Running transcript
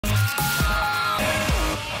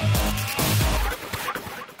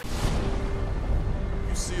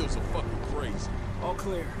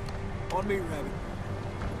clear. On me, Rabbit.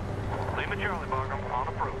 Lima Charlie, Barnum, on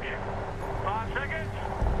approach. 5 seconds.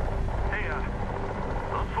 Hey,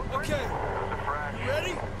 those footprints? Okay. Those are fresh. You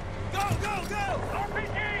ready? Go, go, go!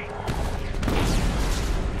 RPG!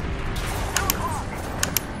 2 o'clock.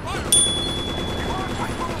 Fire! Launch my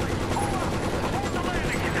slowly. Hold up. Hold the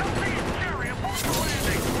landing. LC and Jerry, abort the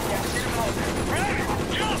landing. Yeah, get him out there. Ready?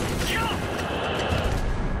 Jump! Jump!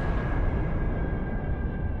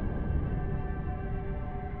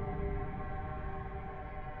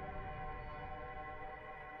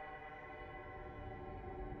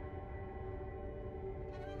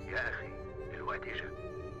 يا أخي الوقت إجا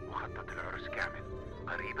وخطط العرس كامل.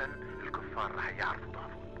 قريبا الكفار رح يعرفوا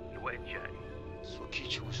ضعفهم. الوقت جاي.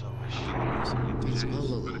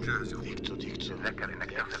 تذكر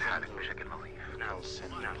إنك تغسل حالك بشكل نظيف.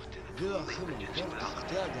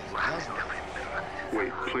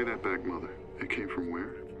 Wait, play that back, Mother. It came from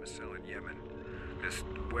where? From a cell in Yemen. This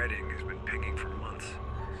wedding has been pinging for months.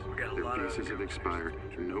 We got a Their lot of visas have expired,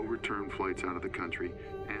 no return flights out of the country,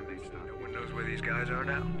 and they stopped. No one knows where these guys are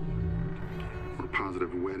now. We're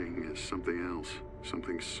positive wedding is something else,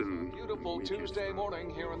 something soon. Beautiful Tuesday morning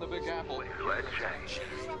here in the Big Apple. الوقت جاي.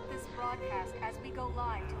 Interrupt this broadcast as we go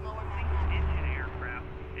live to Lower Manhattan. Engine aircraft,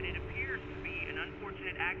 and it appears to be an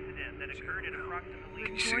unfortunate accident that occurred at approximately.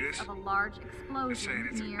 Can you see this? Reports of a large explosion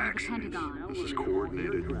it's an near the accident. Pentagon. This is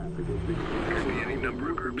coordinated. Could be any number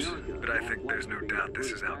of groups, but I think there's no doubt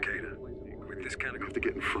this is Al Qaeda. With this kind We of have to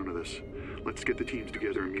get in front of this. Let's get the teams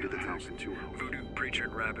together and meet at the house in 2 hours. Voodoo, Preacher,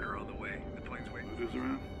 and Rabbit are on the way. The plane's waiting. Who's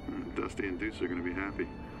around? Dusty and Deuce are going to be happy.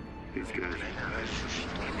 These guys.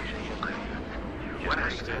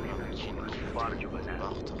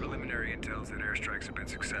 Preliminary intel that airstrikes have been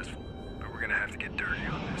successful, but we're gonna have to get dirty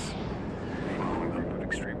on this. Following them, Of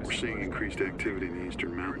extremists. we're seeing increased activity in the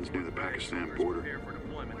eastern mountains near the Pakistan border.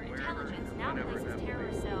 Intelligence now places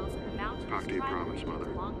terror cells in the mountains. Pakti province, Mother.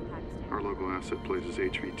 along Pakistan. Our local asset places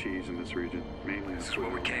HVTs in this region, mainly in This is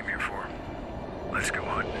what we came here for. Let's go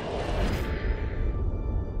on.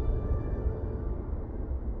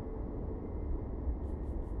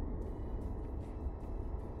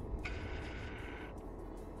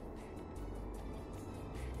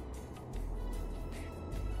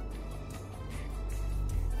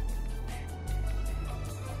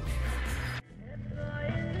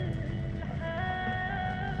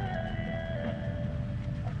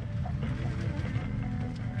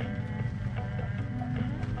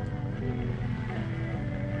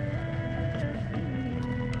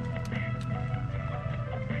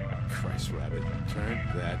 Christ, Rabbit, turn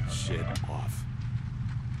that shit off.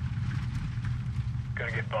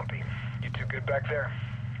 Gonna get bumpy. You too good back there?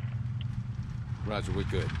 Roger, we're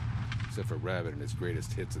good. Except for Rabbit and his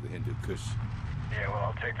greatest hits of the Hindu Kush. Yeah, well,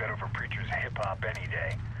 I'll take that over Preacher's hip-hop any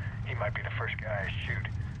day. He might be the first guy I shoot.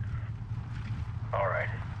 All right,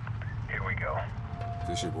 here we go. Is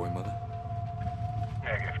this your boy, Mother?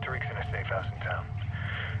 Negative. Tariq's in a safe house in town.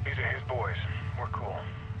 These are his boys. We're cool.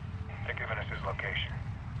 They're giving us his location.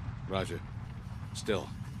 Roger. Still,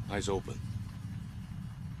 eyes open.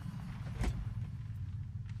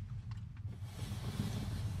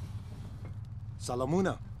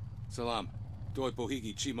 Salamuna. Salam. Doi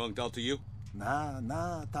Pohigi Chimong Dal to you? Na,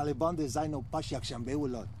 Taliban de Zaino Pashyak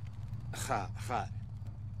Shambeulot. Ha.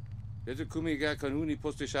 Better Kumi ga kanuni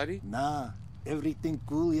postishari? Nah, everything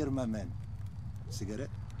cool here, my man. Cigarette?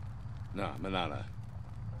 Nah, manana.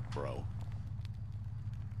 Bro.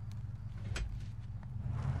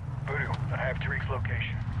 Voodoo, I have Tariq's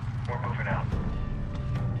location. We're moving out.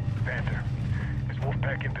 Panther, is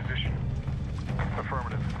Wolfpack in position?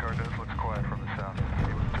 Affirmative. Gardes looks quiet from the south.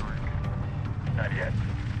 He was Tariq. Not yet.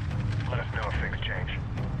 Let us know if things change.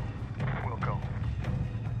 We'll go.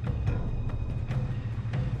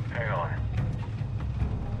 Hang on.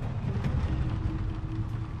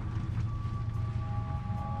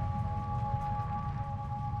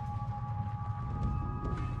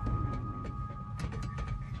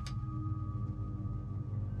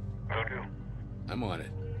 Voodoo. I'm on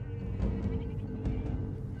it.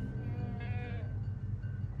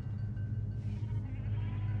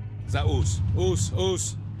 Zaus.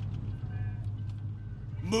 Us.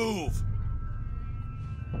 Move!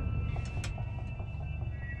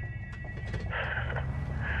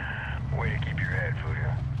 Way to keep your head,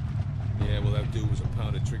 Voodoo. Yeah, well, that dude was a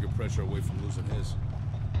pound of trigger pressure away from losing his.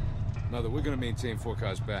 Mother, we're gonna maintain 4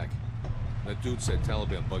 cars back. That dude said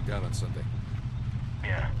Taliban bugged out on Sunday.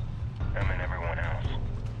 Yeah, him and everyone else.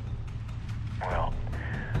 Well,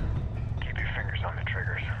 keep your fingers on the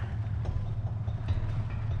triggers.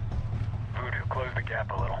 Voodoo, close the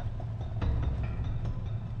gap a little.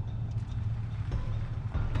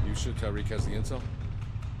 You sure Tariq has the intel?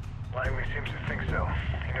 Langley seems to think so.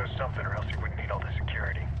 He knows something or else he wouldn't need all the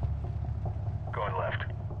security. Going left.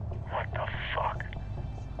 What the fuck?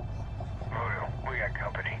 Voodoo, we got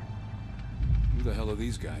company. Who the hell are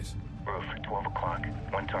these guys? Roof, 12 o'clock.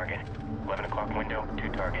 One target. 11 o'clock window, 2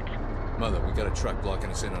 targets. Mother, we got a truck blocking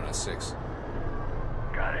us in on our 6.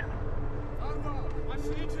 Got it.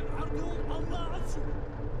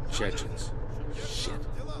 Chechens. Shit.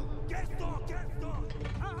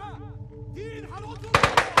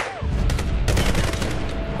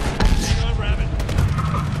 Hang on, Rabbit.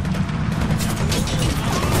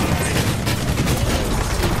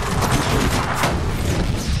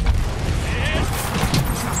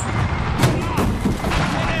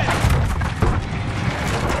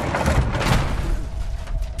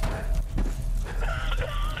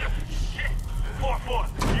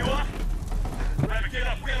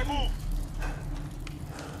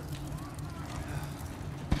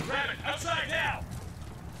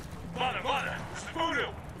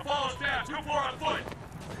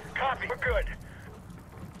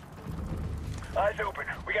 Eyes open.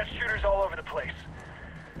 We got shooters all over the place.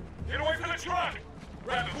 Get away from the truck!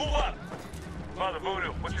 Rabbit, move up! Mother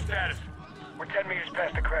Voodoo, what's your status? We're 10 meters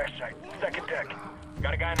past the crash site. Second deck.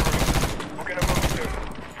 Got a guy in the room. We're gonna move soon.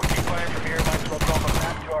 If we keep firing from here, might as well draw a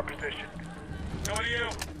map to our position. Coming to you.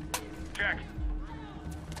 Check.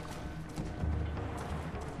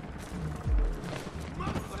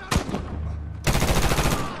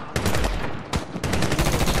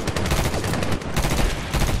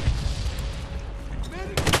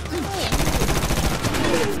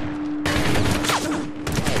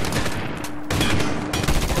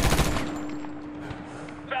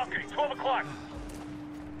 Balcony, 12 o'clock.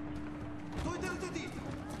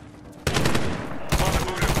 Mother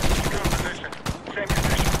Voodoo, secure position. Same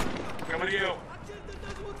position. Coming to you.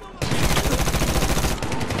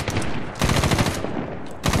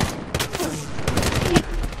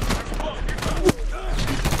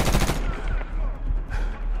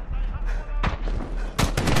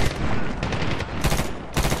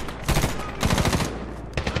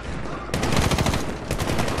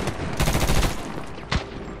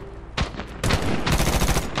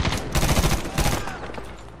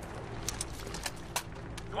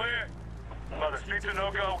 Clear. Mother, streets are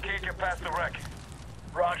no-go. Can't get past the wreck.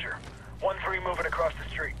 Roger. 1-3 moving across the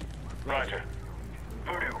street. Roger.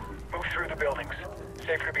 Voodoo, move through the buildings.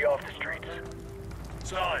 Safer to be off the streets.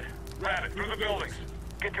 Solid. Rabbit, through the buildings.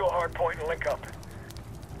 Get to a hard point and link up.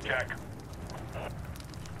 Check.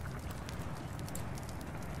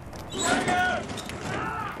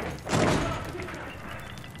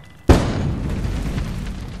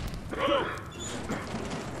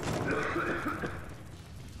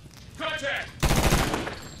 Contact!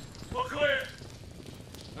 Well, clear.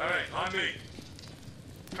 All right, on me.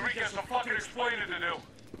 Tariq has some fucking explaining to do.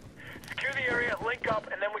 Secure the area, link up,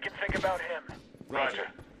 and then we can think about him. Roger.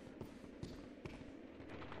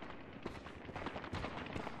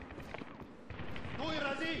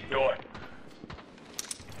 Door.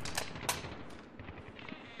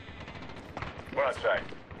 We're outside.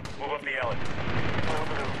 Move up the alley.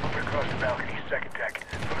 Voodoo, moving across the balcony, second deck.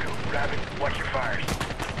 Voodoo, Rabbit, watch your fires.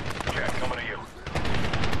 Jack, coming to you.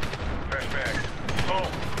 Fresh bags. Boom.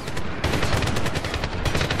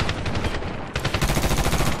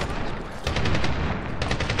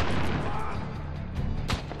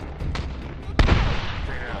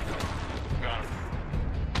 Stay down. Got him.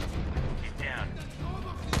 He's down.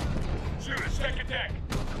 Shoot it, second deck.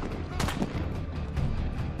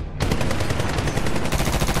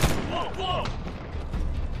 Whoa, whoa!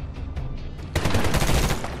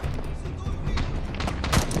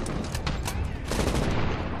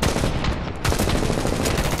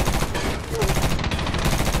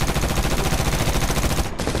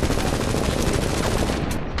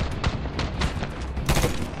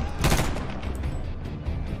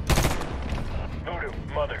 Voodoo,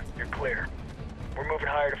 Mother, you're clear. We're moving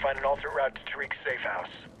higher to find an alternate route to Tariq's safe house.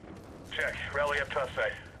 Check. Rally up top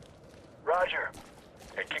side. Roger.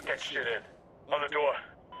 Hey, kick that shit in. On the door.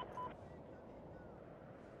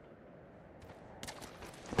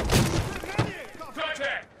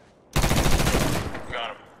 Contact! Got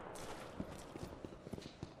him.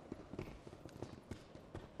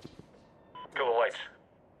 Kill the lights.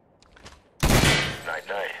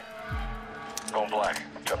 Night. Going black.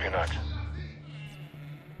 Drop your nuts.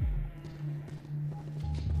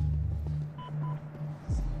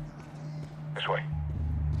 This way.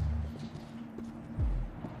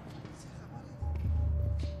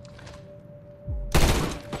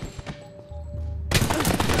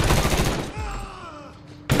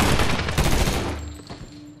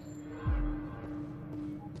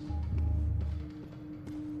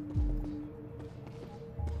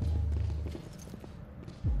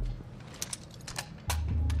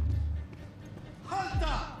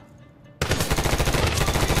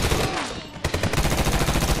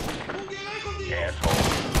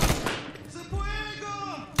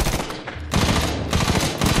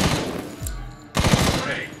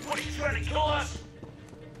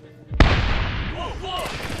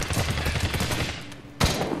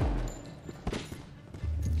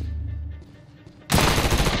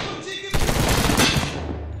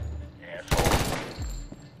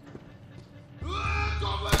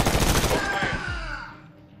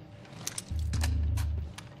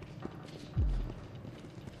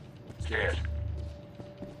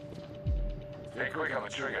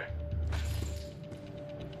 trigger.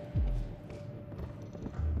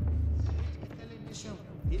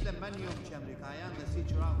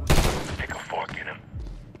 Stick a fork in him.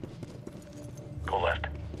 Go left.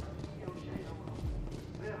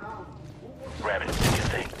 Grab it. Do your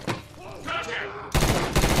thing.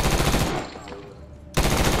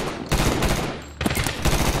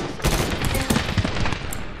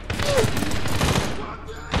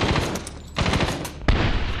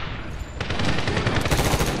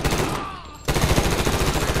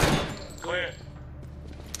 Clear.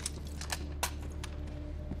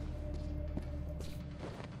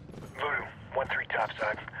 Voodoo, 1-3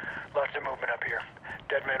 topside. Lots of movement up here.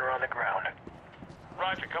 Dead men are on the ground.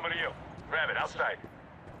 Roger, coming to you. Grab it, outside.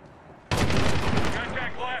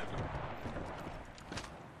 Contact left.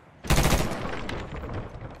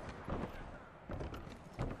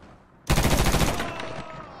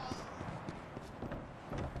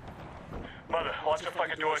 Mother, lots of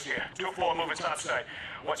fucking doors here. 2-4 moving topside.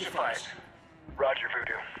 What's your fires? Roger,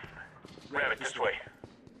 Voodoo. Grab it this way.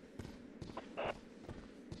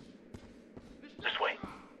 This way.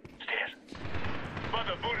 Stairs.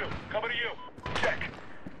 Mother, Voodoo, coming to you. Check.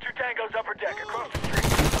 2 tangos upper deck across the street.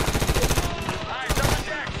 Eyes upper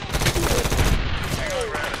deck. Hang on,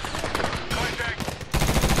 Rabbit. Contact.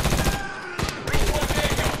 Reach 1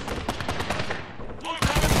 tango. Blue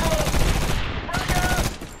coming through. Frag out.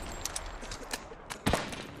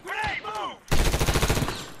 Grenade, move.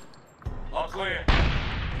 All clear.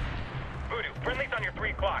 Voodoo, friendly's on your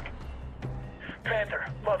 3 o'clock. Panther,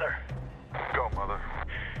 Mother. Go, Mother.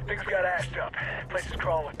 Things got assed up. Place is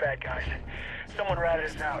crawling with bad guys. Someone ratted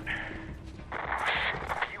us out.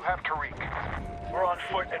 You have Tariq. We're on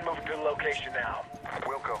foot and moving to the location now.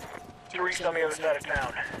 We'll go. Tariq's on the other side of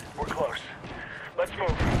town. We're close. Let's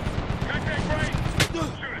move. Contact right.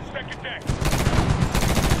 Shoot it, second deck.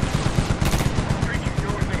 Preacher,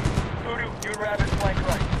 you're with me. Voodoo, you and Rabbit flank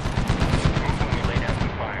right. We lay down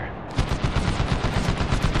some fire.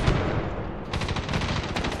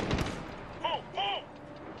 Move, move.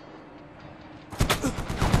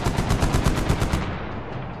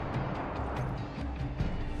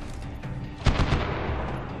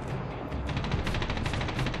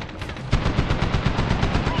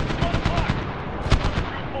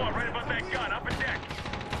 Right above that gun, upper deck.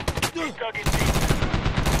 He's dug in deep.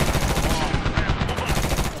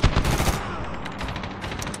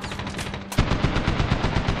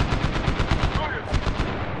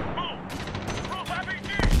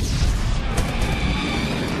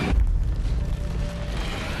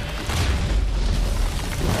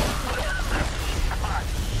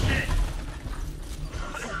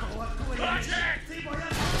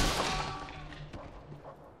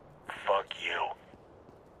 Fuck you.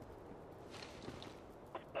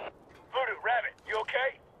 Voodoo, Rabbit, you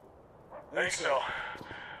okay? Think so.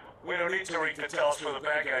 We don't need Tariq to tell us where the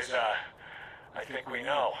bad guys are. I think we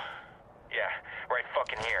know. Yeah, right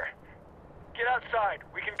fucking here. Get outside.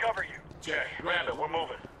 We can cover you. Jack, Rabbit, we're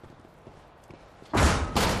moving.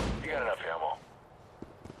 You got enough ammo.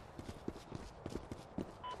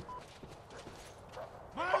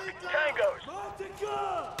 Fucking tangos.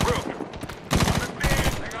 Group.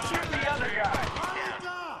 Shoot the other guy.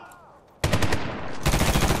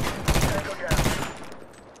 Tango down.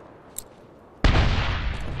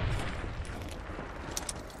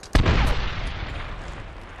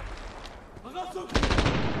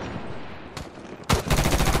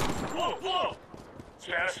 Whoa, whoa!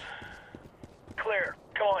 Status? Clear.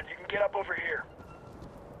 Come on, you can get up over here.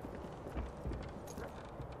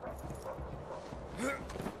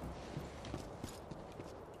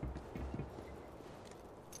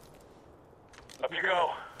 Up you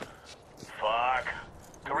go. Fuck.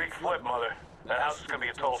 Tariq flip, Mother. That house is gonna be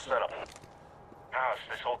a total setup. House,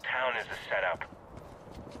 this whole town is a setup.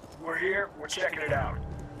 We're here, we're checking it out.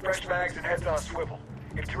 Fresh bags and heads on a swivel.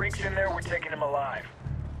 If Tariq's in there, we're taking him alive.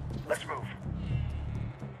 Let's move.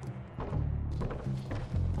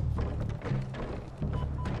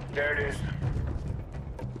 There it is.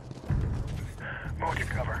 Move to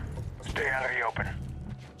cover. Stay out of the open.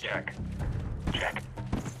 Check. Check.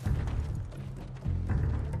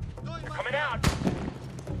 Coming out!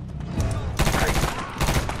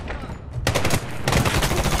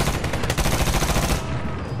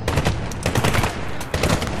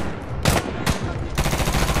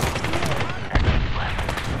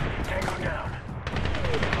 Tango down.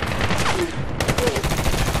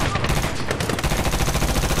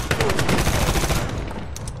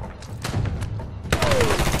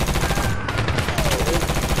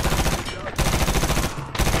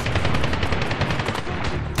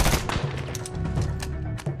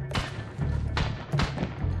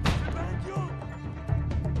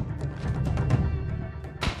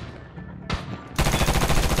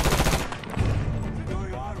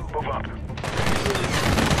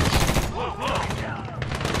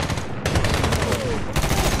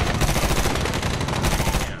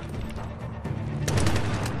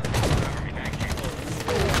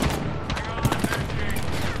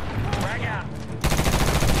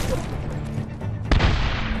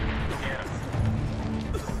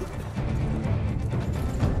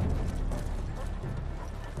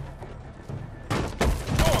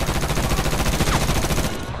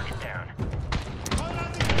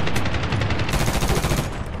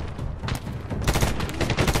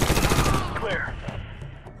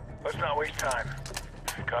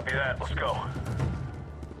 that. Let's go.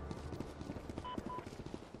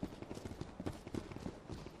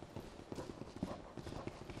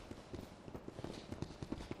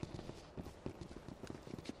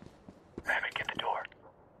 Rabbit, get the door.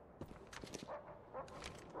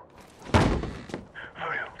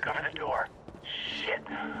 Voodoo, cover the door. Shit.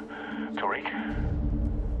 Tariq.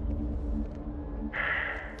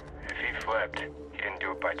 If he flipped, he didn't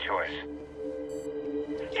do it by choice.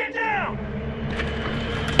 Get down!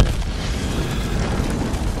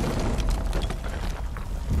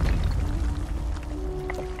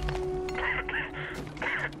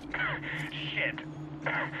 Shit.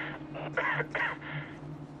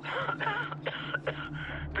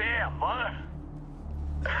 Damn, mother.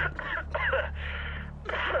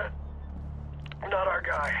 Not our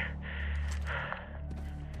guy.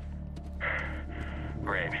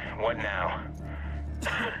 Great. What now?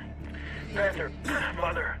 Panther,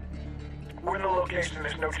 Mother, we're in the location.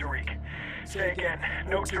 There's no Tariq. Say again,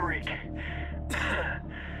 no Tariq.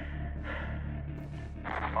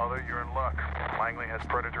 Mother, you're in luck. Langley has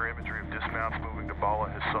predator imagery of dismounts moving to Bala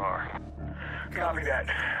Hissar. Copy that.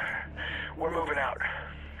 We're moving out.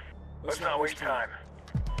 Let's not waste time.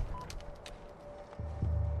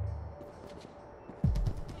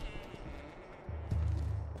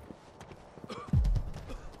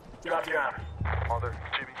 Drop down. Mother,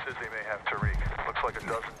 Jimmy says they may have Tariq. Looks like a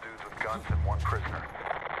dozen dudes with guns and one prisoner.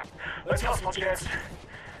 Let's hustle, gents.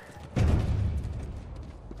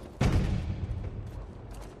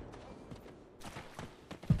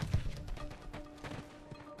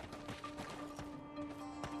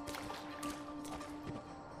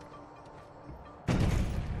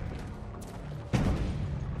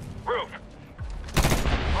 Roof.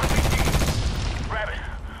 RPG. Rabbit.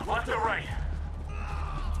 Left or right?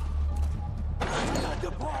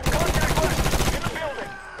 Contact left! In the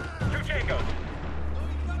building! 2 Jacobs!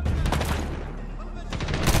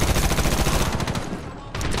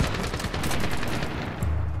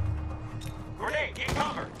 Grenade, get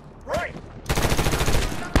cover! Right!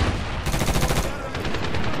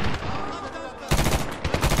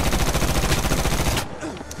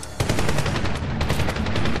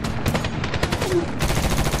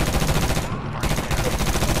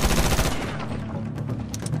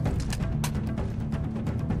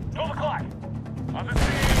 On the scene!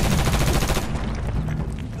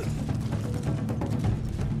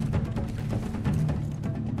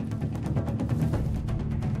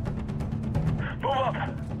 Move up!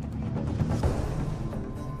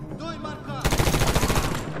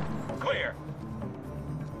 Clear!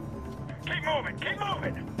 Keep moving! Keep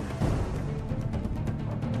moving!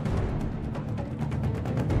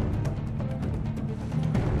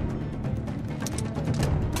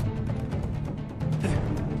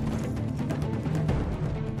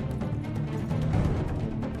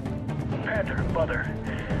 Panther, Mother,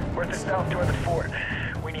 we're at the south door of the fort.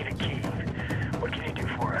 We need a key. What can you do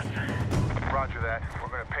for us? Roger that. We're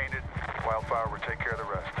gonna paint it. Wildfire will take care of the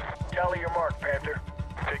rest. Tally your mark, Panther.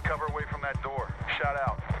 Take cover away from that door. Shout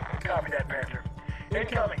out. Copy that, Panther.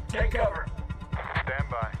 Incoming. Take cover. Stand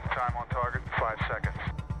by. Time on target, 5 seconds.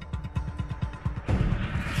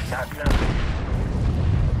 Not nothing.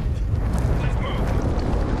 Let's move.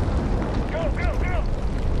 Go, go, go!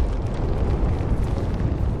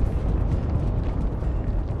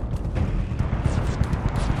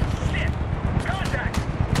 Shit! Contact!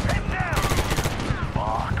 Head down!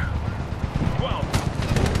 Fuck. 12.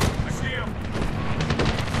 I see him.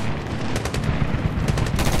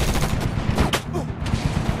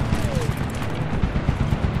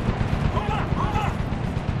 Move up! Move up!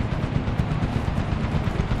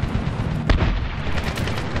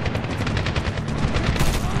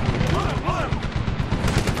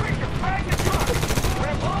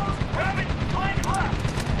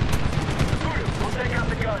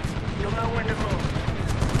 You'll know when to move.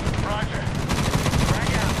 Roger.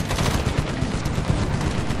 Frag out.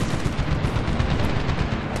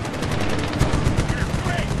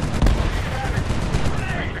 Great. Have it.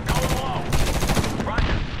 Grenade. They're going low.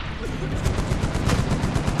 Roger.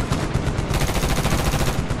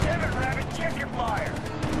 Damn it, Rabbit. Check your fire.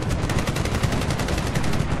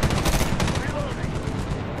 Reloading.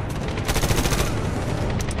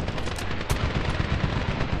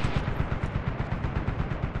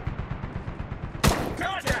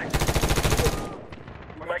 Contact!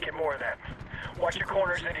 We might get more of that. Watch your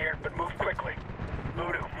corners in here, but move quickly.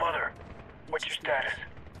 Voodoo, Mother, what's your status?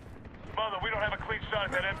 Mother, we don't have a clean shot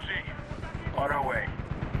at that MG. On our way.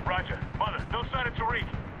 Roger. Mother, no sign of Tariq.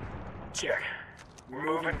 Check. We're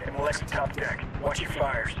moving and we'll exit top deck. Watch your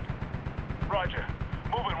fires. Roger.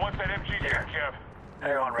 Moving once that MG's taken care of.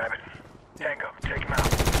 Hang on, Rabbit. Tango, take him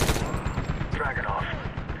out. Dragon off.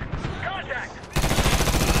 Contact!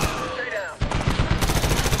 Stay down.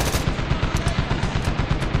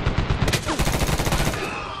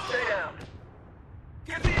 Stay down.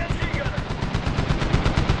 Get the MG gunner!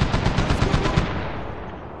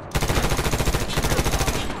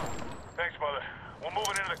 Thanks, Mother. We're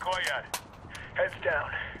moving into the courtyard. Heads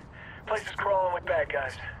down. Place is crawling with bad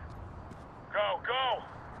guys. Go, go!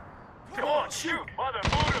 Come on, shoot! Mother,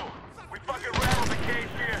 voodoo! We fucking rattled the cage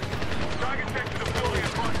here. Target sent to the building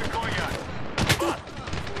across the courtyard. Bust!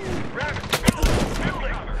 Rabbit!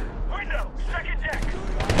 Building! Window! Second deck!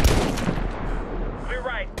 Clear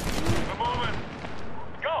right. We're moving.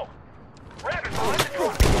 Go! Rabbit, behind the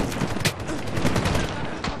truck!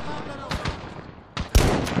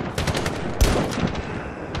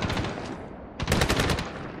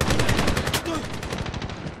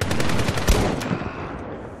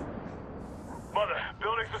 Mother,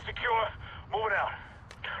 buildings are secure. Moving out.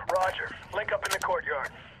 Roger. Link up in the courtyard.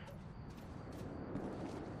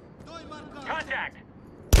 Contact!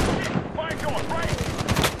 Fire door, right!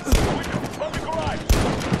 Window, above the garage!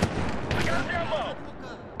 I got the ammo!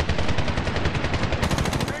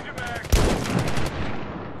 Danger bag!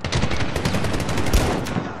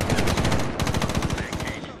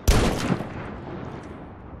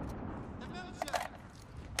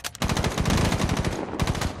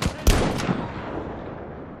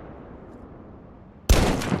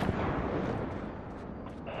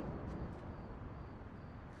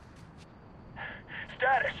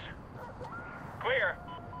 Status. Clear.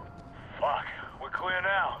 Fuck, we're clear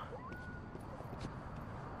now.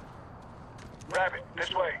 Rabbit,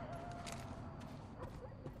 this way.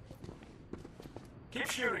 Keep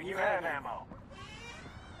shooting, you have ammo.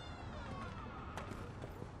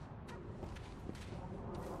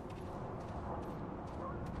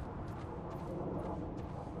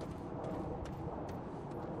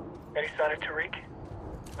 Any sign of Tariq?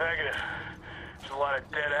 Negative. There's a lot of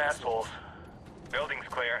dead assholes. Building's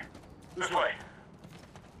clear. This way.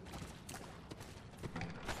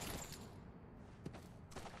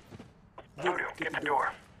 Voodoo, get the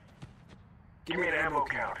door. Give me an ammo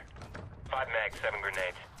count. 5 mags, 7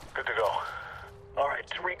 grenades. Good to go. All right,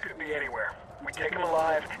 Tariq could be anywhere. We take him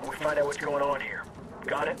alive, and we find out what's going on here.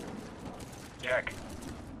 Got it? Jack.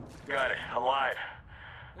 Got it. Alive.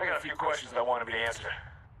 I got a few questions I want to be answered.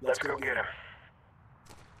 Let's go get him.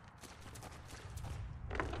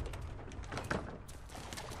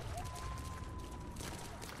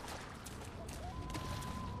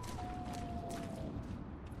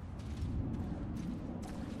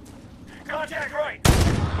 Contact right!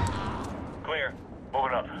 Clear.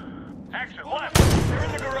 Moving up. Action left! They're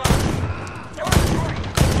in the garage! Target right!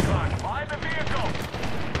 God, behind the vehicle!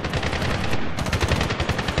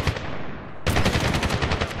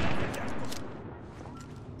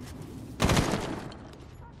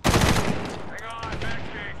 Hang on,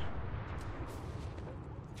 backstage.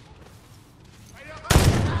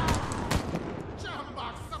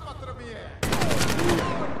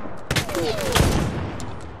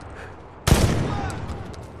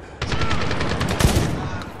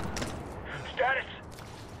 Status?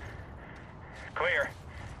 Clear.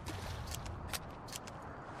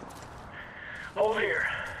 Hold here.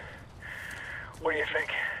 What do you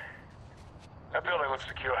think? That building looks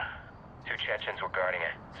secure. 2 Chechens were guarding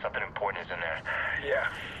it. Something important is in there.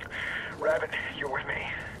 Yeah. Rabbit, you're with me.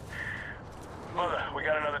 Mother, we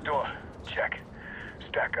got another door. Check.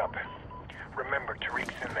 Stack up. Remember,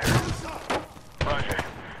 Tariq's in there. Roger.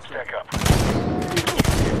 Stack up.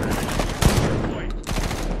 Wait.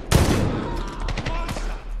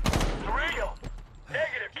 Real.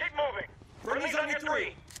 Negative. Keep moving. Friendly's on your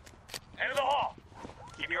 3. End of the hall.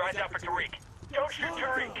 Keep your eyes out for Tariq. Don't shoot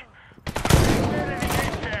Tariq. Any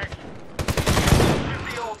name tags? Shoot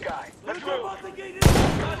the old guy. Let's move.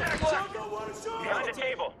 Contact left. Behind the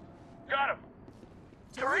table. Got him.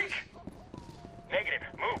 Tariq? Negative.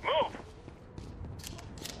 Move, move.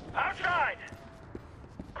 Outside.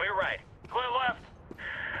 Clear right. Clear left.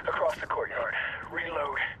 Across the courtyard.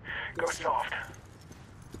 Reload. Go soft.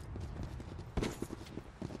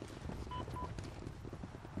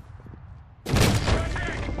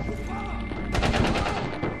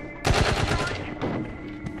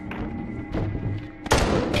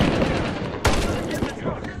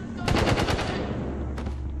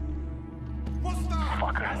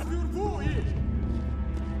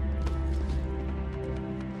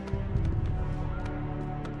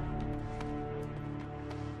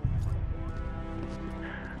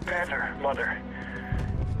 Panther, Mother.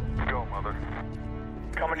 Go, Mother.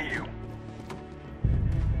 Coming to you.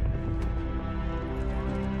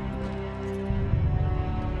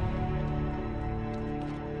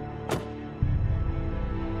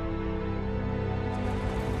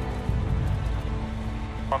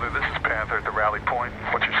 Rally Point.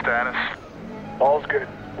 What's your status? All's good.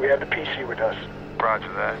 We have the PC with us.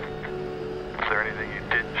 Roger that. Is there anything you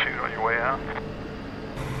didn't shoot on your way out?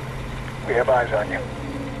 We have eyes on you.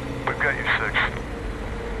 We've got you 6.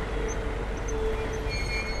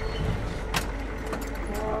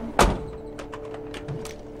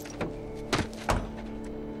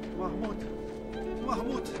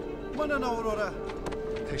 محمود من نورورا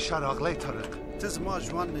تشرق لی طرق تزما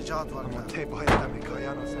جوان نجات ورما تباید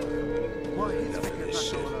امریکایان ما هیچ فکر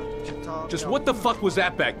نکنم. Just what the fuck was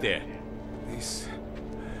that back there? This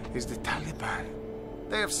is the Taliban.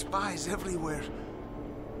 They have spies everywhere.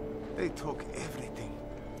 They took everything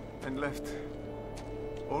and left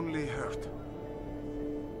only hurt.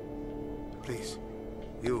 Please,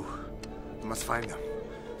 you must find them.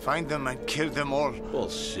 Find them and kill them all.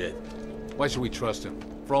 Bullshit. Why should we trust him?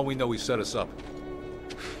 For all we know, he set us up.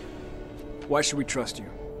 Why should we trust you?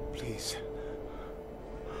 Please.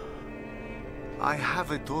 I have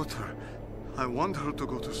a daughter. I want her to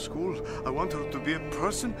go to school. I want her to be a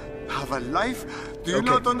person, have a life. Do you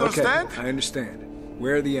not understand? Okay, I understand.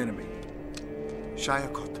 Where are the enemy?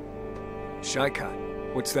 Shayakot. Shaikot?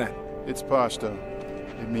 What's that? It's Pashto.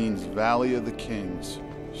 It means Valley of the Kings.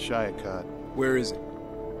 Shayakot. Where is it?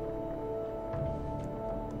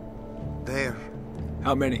 There.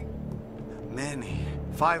 How many? Many.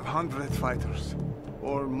 500 fighters.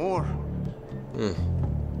 Or more.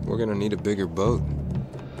 We're gonna need a bigger boat.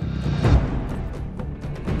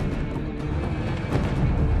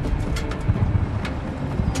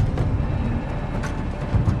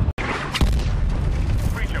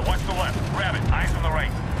 Preacher, watch the left. Rabbit, eyes on the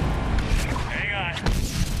right. Hang on.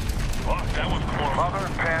 Oh, that was close. Mother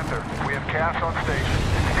and Panther, we have Cass on station.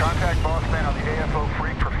 Contact boss man on the AFO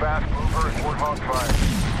Freak for fast mover and Warthog fire.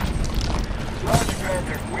 Roger,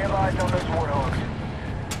 Panther. We have eyes on those Warthogs.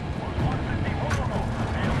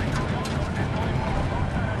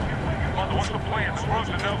 Mother, what's the plan? This road's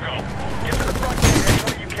a no-go. Get to the front gate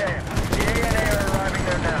as you can. The ANA are arriving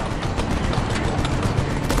there now.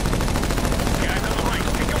 Guys on the right,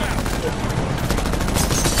 take them out.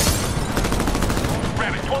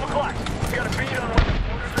 Rabbit, 12 o'clock. We got a beat on where the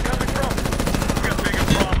orders are coming from. We got bigger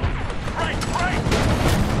problems. Right.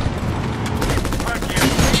 Fuck you.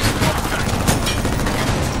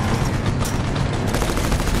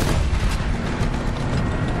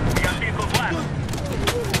 We got vehicles left.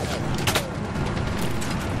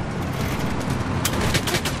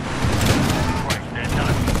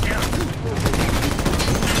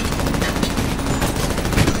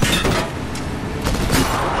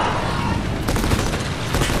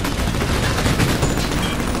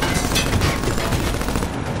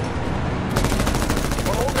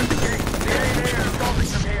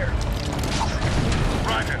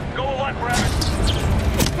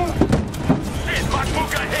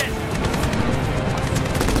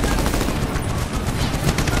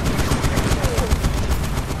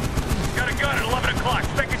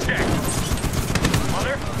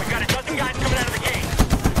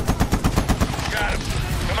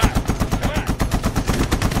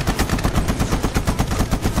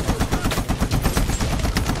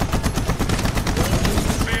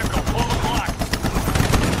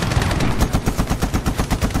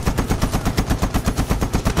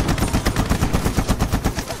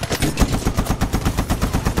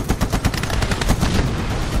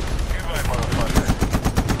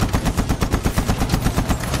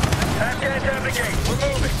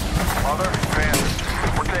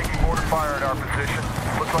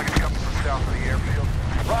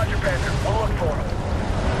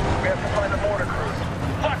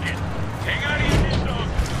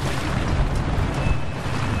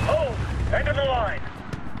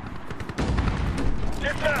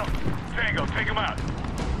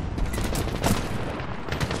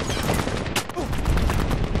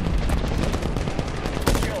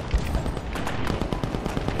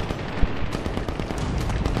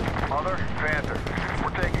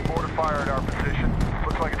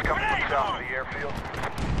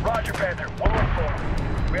 Roger, Panther. We'll look for him.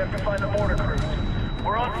 We have to find the mortar crews.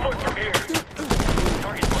 We're on foot from here.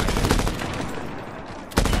 Target fire.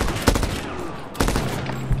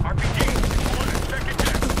 RPG. One and second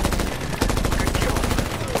deck. Good kill.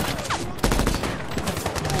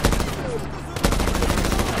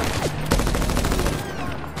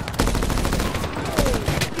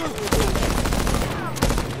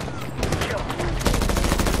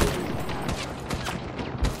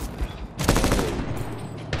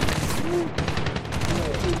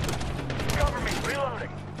 Cover me,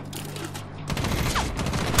 reloading.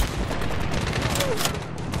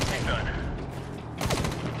 Hang on.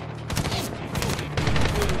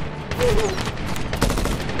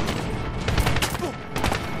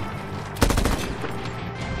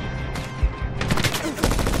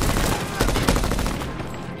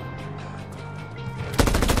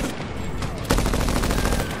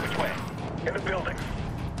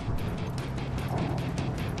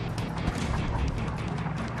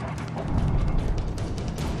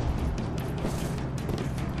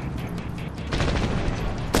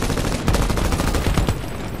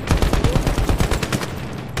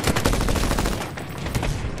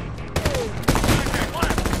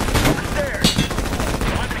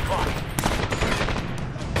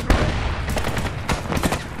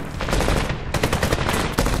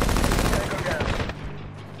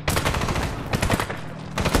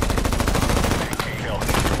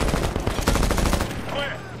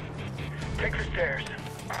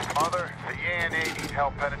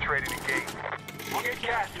 help penetrating the gate. We'll get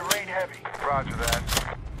gas to rain heavy. Roger that.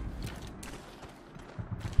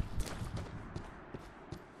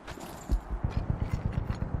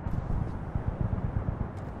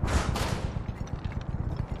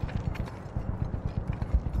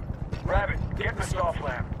 Rabbit, get the soft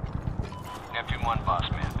lamp. Neptune 1, boss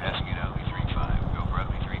man, passing it out, Ugly 3-5. Go for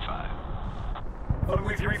Ugly 3-5.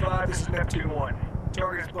 Ugly 3-5, this is Neptune 1.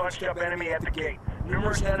 Target is bunched up enemy at the gate.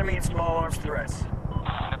 Numerous enemy and small arms threats.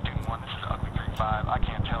 Neptune 1, this is Ugly 3-5. I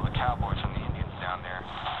can't tell the cowboys from the Indians down there.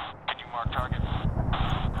 Can you mark targets?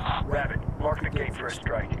 Rabbit, mark the gate for a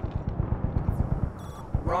strike.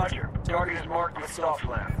 Roger, target is marked with soft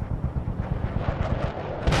lamp.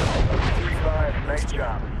 Ugly 3-5, nice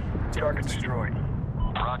job. Target destroyed.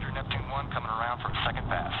 Roger, Neptune 1 coming around for a second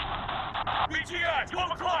pass. BTI,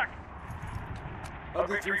 12 o'clock!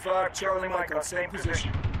 Ugly 3-5, Charlie Mike on same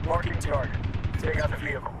position. Marking target. Take out the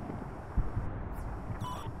vehicle.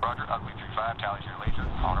 Roger, Ugly 3-5, tallies your laser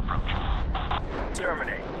on approach.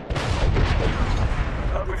 Terminate.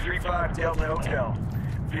 Ugly 3-5, Delta Hotel.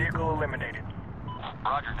 Vehicle eliminated.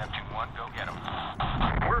 Roger, Neptune 1, go get him.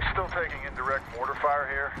 We're still taking indirect mortar fire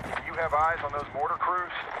here. Do you have eyes on those mortar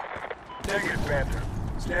crews? Negative, Panther.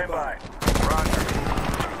 Stand by. Roger.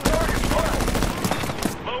 Target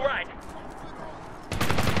fire! Low right.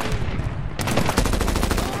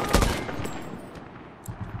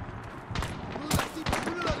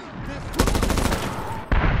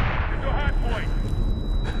 Get to hard point.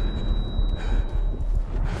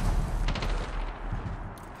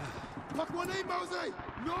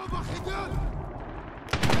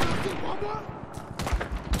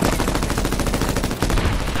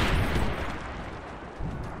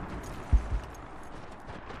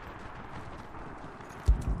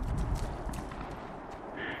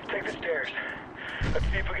 Take the stairs. Let's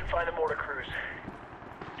see if we can find the mortar crews.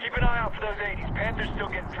 Keep an eye out for those 80s. Panther's still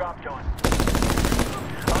getting dropped on.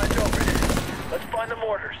 Eyes open. Let's find the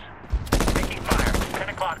mortars. Taking fire. 10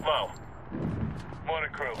 o'clock low. Mortar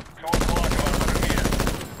crew. 2 o'clock about 100 meters.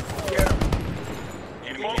 Get him.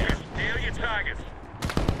 Need focus. Nail your targets.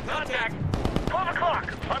 Contact. 12 o'clock.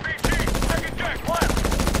 RBC. Second check. Left.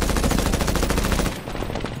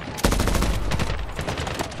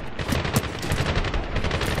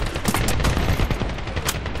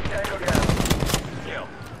 Tango down. Kill.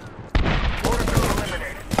 Mortar crew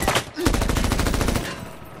eliminated.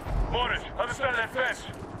 Mortars. Other side of that fence.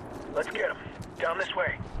 Let's get him. Down this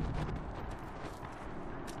way.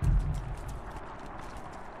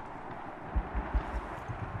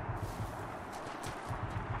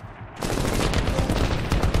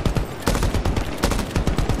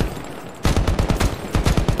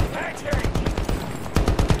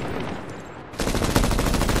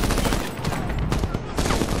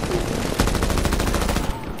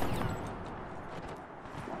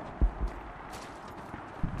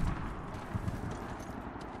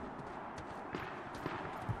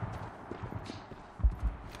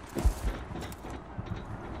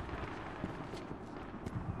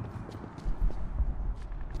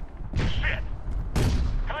 Shit.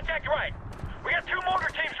 Contact right. We got 2 mortar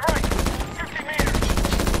teams right. 50 meters.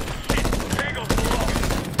 Shit. Tangle's below.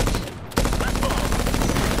 Let's go.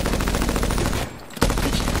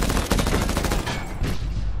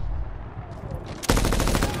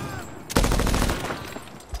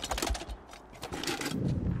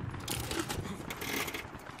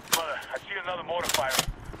 Mother, I see another mortar fire.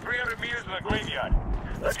 300 meters in the graveyard.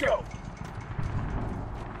 Let's go.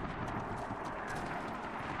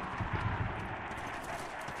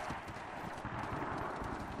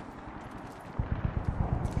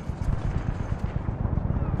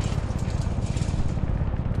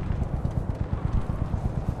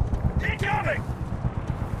 Incoming!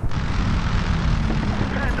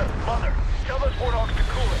 Panther, Mother, tell those warthogs to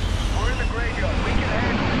cool it. We're in the graveyard. We can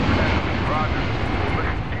handle it. Roger.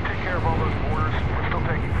 Listen, you take care of all those mortars. We're still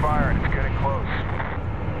taking fire and it's getting close.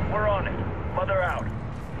 We're on it. Mother out.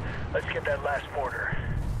 Let's get that last mortar.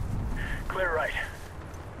 Clear right.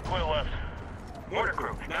 Clear left. Mortar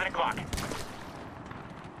crew, 9 o'clock.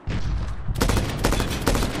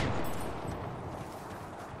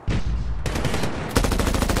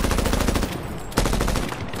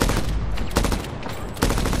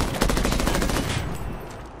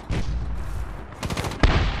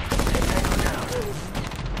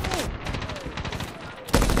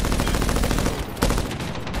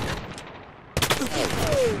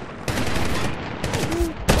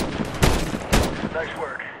 Nice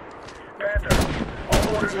work. Panther,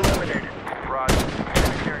 all mortars eliminated. Roger.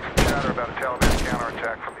 I'm hearing some chatter about a Taliban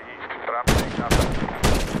counterattack from the east, but I'm seeing nothing.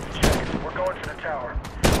 Check it. We're going for the tower.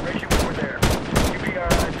 Raise you when we're there. You be our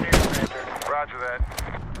eyes and ears, Panther. Roger that.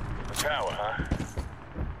 The tower, huh?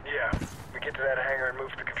 Yeah. We get to that hangar and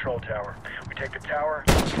move to the control tower. We take the tower,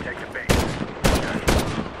 we take the base.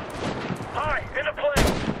 Hi, in the plane!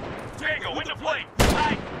 Tango, in the plane!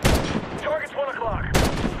 Hi! Target's 1 o'clock.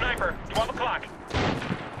 Sniper, 12 o'clock.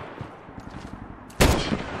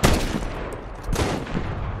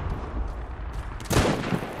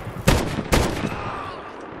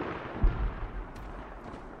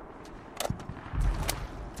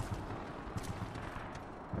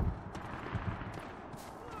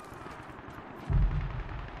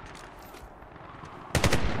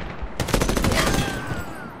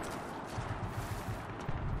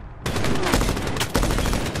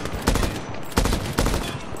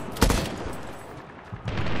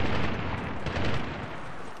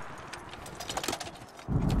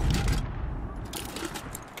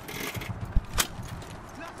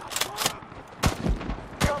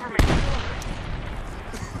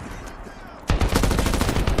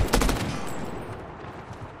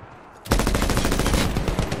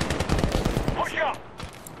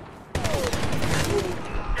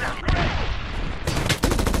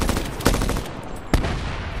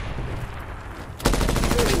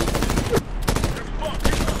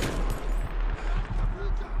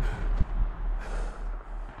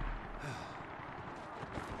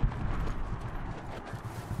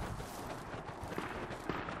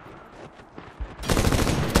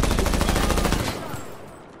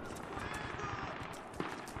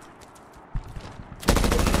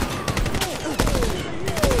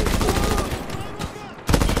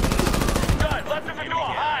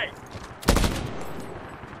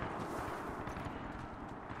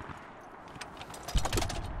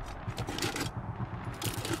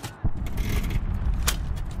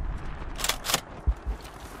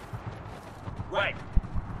 Right.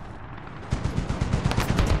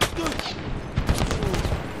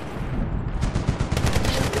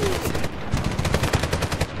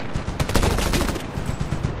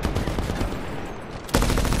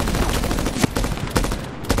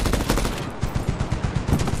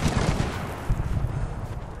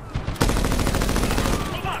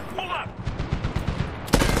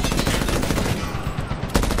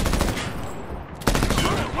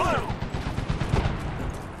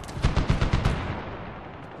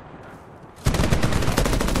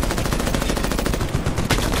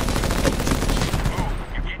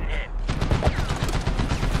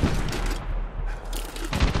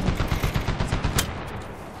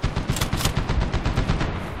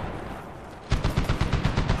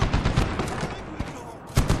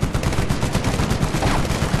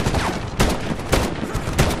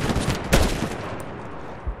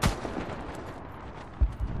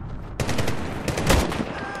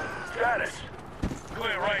 Status.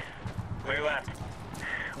 Clear right. Clear left.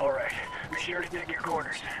 All right. Be sure to dig your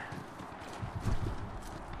corners.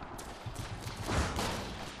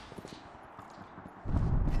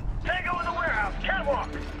 Tango in the warehouse. Catwalk.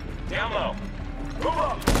 Down low. Move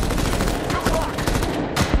up. 2 o'clock.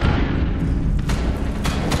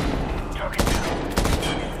 Target down.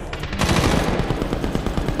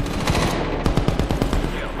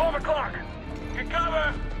 12 o'clock. Get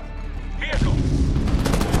cover. Vehicle.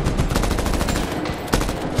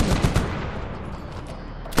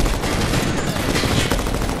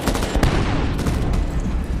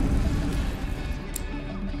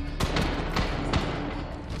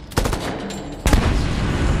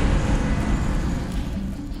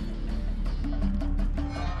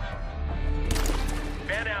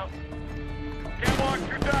 Man out. Catwalk,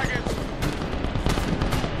 2 targets.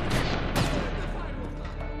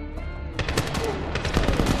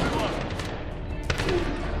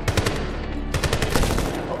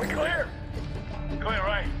 Are we clear? Clear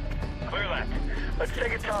right. Clear left. Let's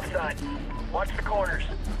take it topside. Watch the corners.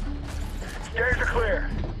 Stairs are clear.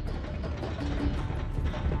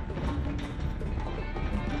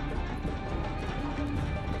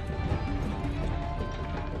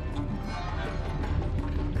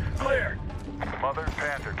 Clear. Mother,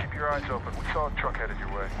 Panther, keep your eyes open. We saw a truck headed your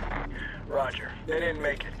way. Roger. They didn't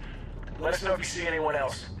make it. Let us know if you see anyone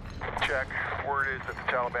else. Check. Word is that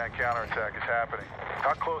the Taliban counterattack is happening.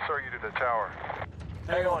 How close are you to the tower?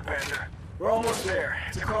 Hang on, Panther. We're almost there.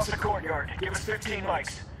 It's across the courtyard. Give us 15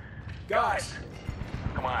 mics. Guys!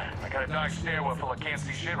 Come on. I got a dark stairwell full of can't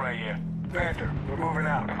see shit right here. Panther, we're moving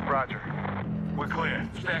out. Roger. We're clear.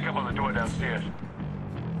 Stack up on the door downstairs.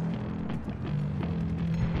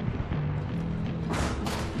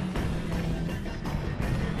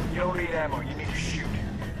 You don't need ammo. You need to shoot.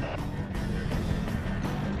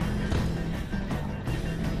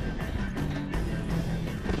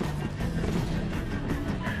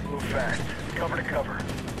 Move fast. Cover to cover.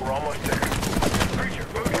 We're almost there.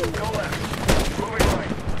 Go left. Moving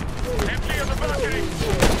right. Empty on the balcony.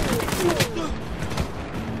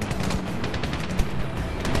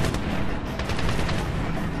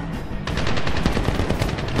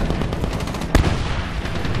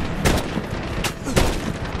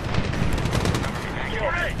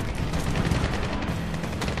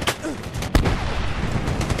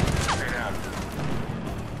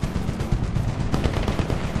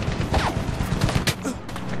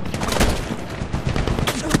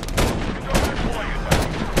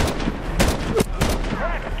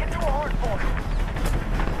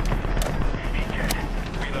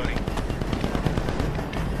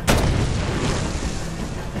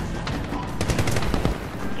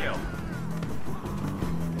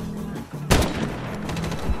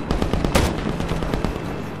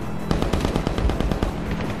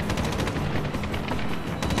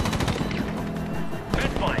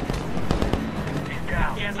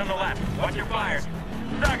 On the left. Watch your fire.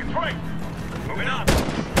 Target's right. Moving up.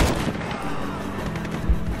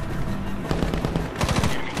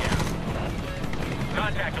 Enemy down.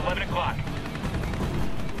 Contact 11 o'clock.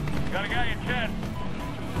 Got a guy in 10.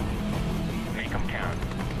 Make him count.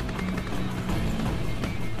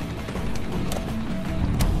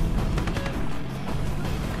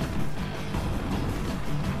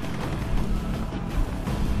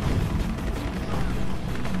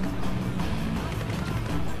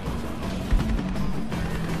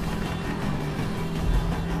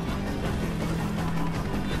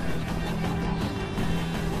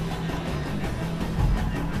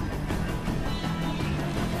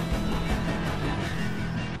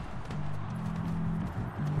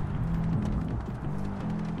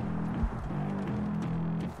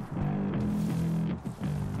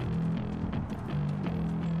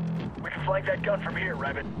 Flank that gun from here,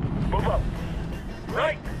 Rabbit. Move up.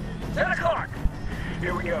 Right. 10 o'clock.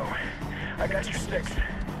 Here we go. I got your sticks.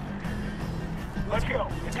 Let's go.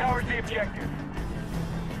 The tower's the objective.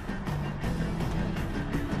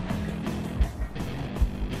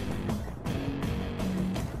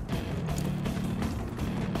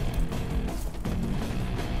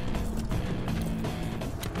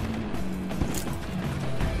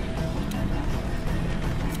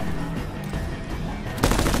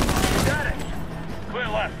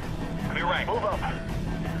 Move up.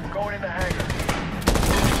 We're going in the hangar.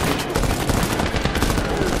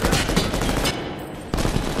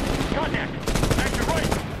 Contact. Back to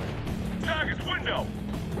right. Target's window.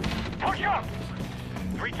 Push up.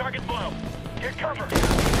 3 targets below. Get cover.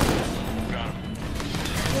 Got him.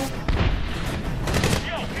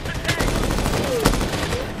 Yo, hit the tank.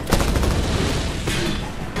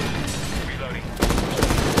 Reloading.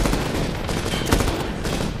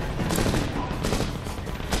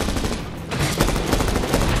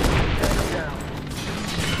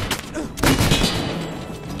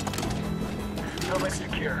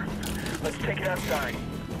 Secure. Let's take it outside.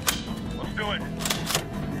 Let's do it.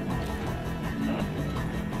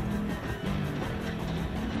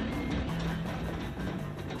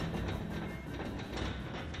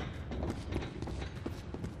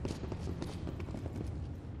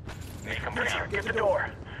 Computer, get the door.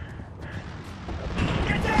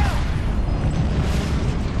 Get down!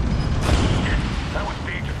 That was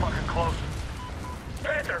danger fucking close.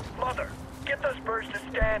 Panther, Mother, get those birds to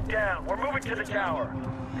stand down. We're moving to the tower.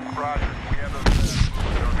 Roger. We have those on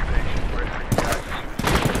station. Ready for you guys.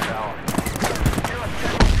 Tower.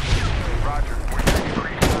 Roger. We're getting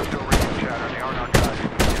increased hostile radio chatter. They are narcotics.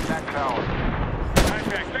 In that tower.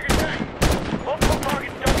 Contact. Second tank. Multiple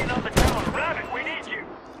targets ducking on the tower. Rabbit, we need you.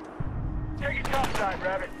 Take it topside,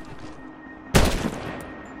 Rabbit.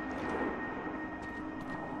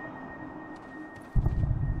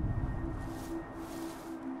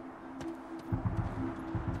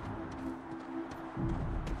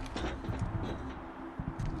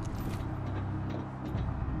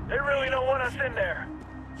 They really don't want us in there.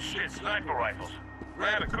 Shit, sniper rifles.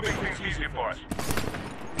 Rabbit could make things easier for us.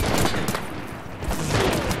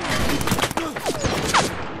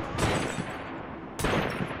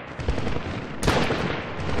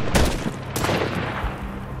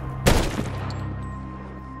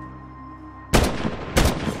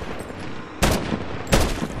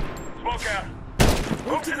 Smoke out.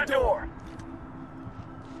 Move to the door.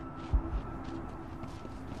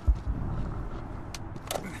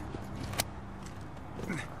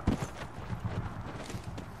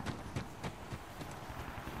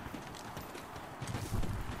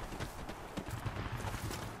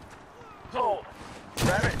 Hold.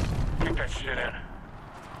 Rabbit, get that shit in.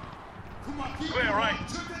 Clear, right.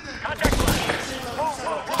 Contact left.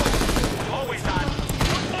 Move. Always on.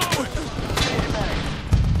 Move.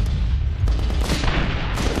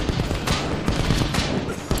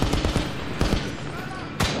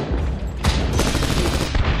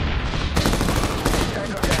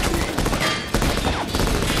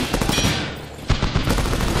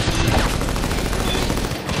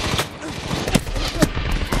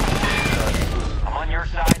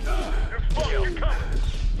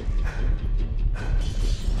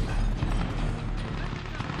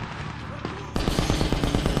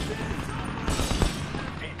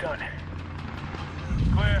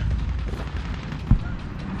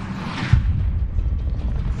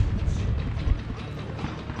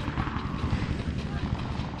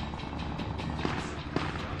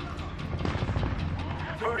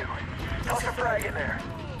 Voodoo, toss a frag in there.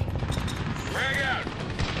 Frag out!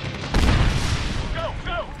 Go,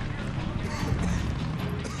 go!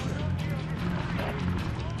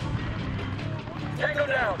 Tango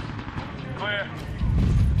down. Clear.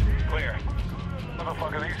 Clear. What the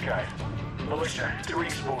fuck are these guys? Militia, 2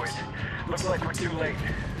 East boys. Looks like we're too late.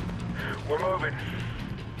 We're moving.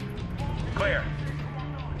 Clear.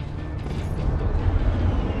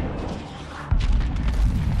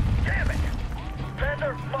 Damn it!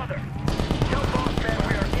 Panther, mother! Tell boss man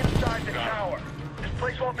we are inside the tower. This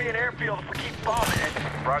place won't be an airfield if we keep bombing it.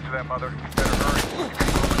 Roger that, Mother. Better hurry.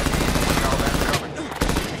 Now that's coming.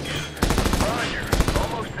 Roger.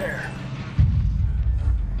 Almost there.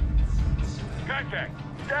 Contact.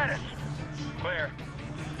 Status. Clear.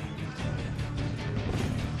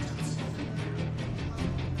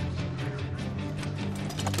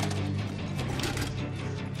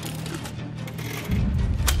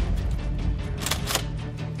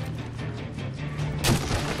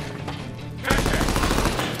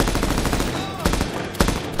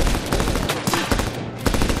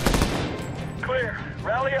 Clear.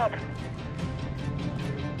 Rally up.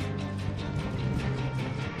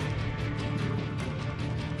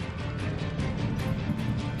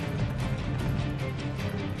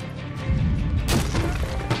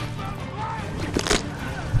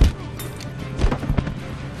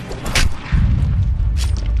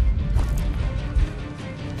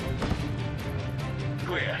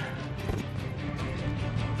 Clear.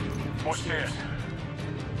 What's this?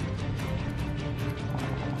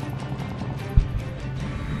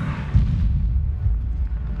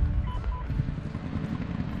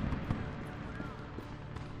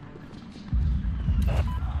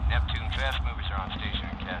 Neptune, fast movers are on station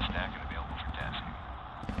in Cast Stack and available for tasking.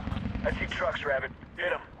 I see trucks, Rabbit. Hit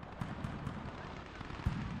them.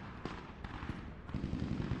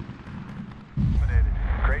 Eliminated.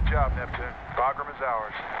 Great job, Neptune. Bagram is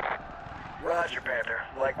ours. Roger, Panther.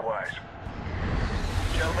 Likewise.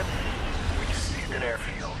 Gentlemen, we just seized an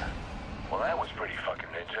airfield. Well, that was pretty fucking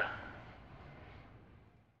ninja.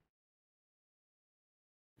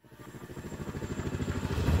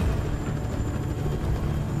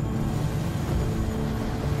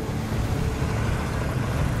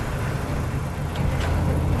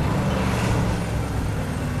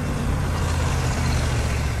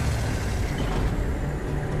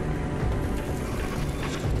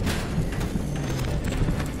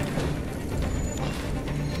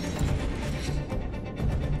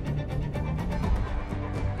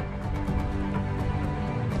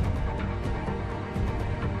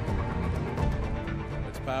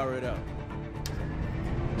 Power it up.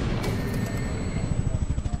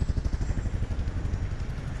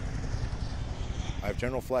 I have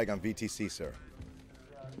General Flag on VTC, sir.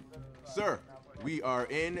 Sir, we are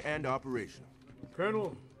in and operational.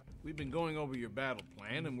 Colonel, we've been going over your battle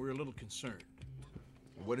plan, and we're a little concerned.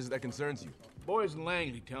 What is it that concerns you? Boys in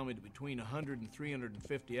Langley tell me that between 100 and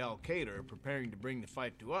 350 Al-Qaeda are preparing to bring the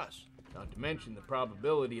fight to us, not to mention the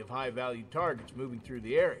probability of high-value targets moving through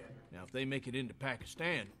the area. Now, if they make it into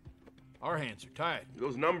Pakistan, our hands are tied.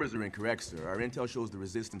 Those numbers are incorrect, sir. Our intel shows the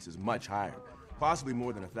resistance is much higher, possibly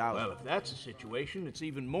more than 1,000. Well, if that's the situation, it's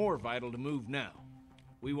even more vital to move now.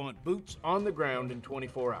 We want boots on the ground in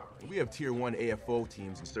 24 hours. We have Tier 1 AFO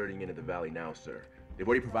teams inserting into the valley now, sir. They've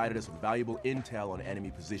already provided us with valuable intel on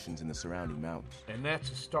enemy positions in the surrounding mountains. And that's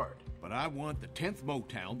a start. But I want the 10th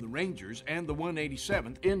Motown, the Rangers, and the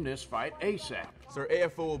 187th in this fight ASAP. Sir,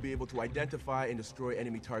 AFO will be able to identify and destroy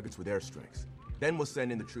enemy targets with airstrikes. Then we'll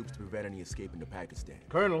send in the troops to prevent any escape into Pakistan.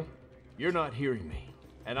 Colonel, you're not hearing me,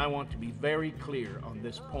 and I want to be very clear on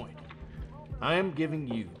this point. I am giving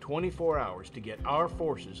you 24 hours to get our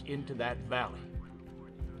forces into that valley.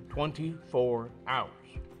 24 hours.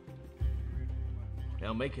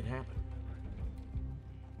 Now make it happen.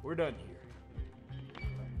 We're done here.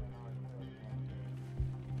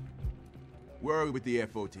 Where are we with the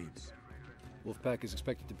AFO teams? Wolfpack is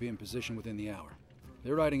expected to be in position within the hour.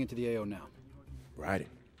 They're riding into the AO now. Riding?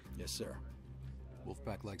 Yes, sir.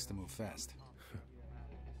 Wolfpack likes to move fast.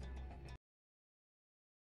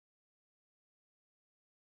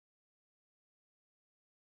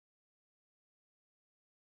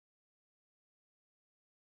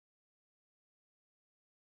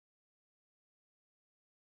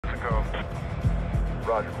 Go.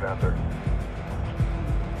 Roger, Panther.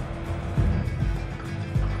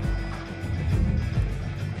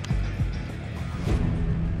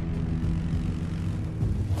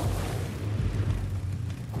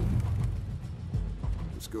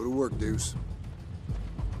 Let's go to work, Deuce.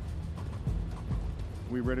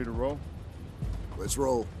 We ready to roll? Let's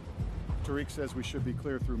roll. Tariq says we should be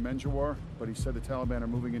clear through Menjawar, but he said the Taliban are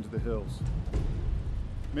moving into the hills.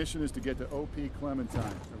 Mission is to get to OP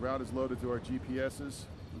Clementine. The route is loaded to our GPSs.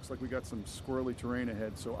 Looks like we got some squirrely terrain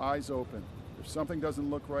ahead, so eyes open. If something doesn't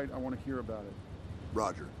look right, I want to hear about it.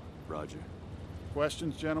 Roger. Roger.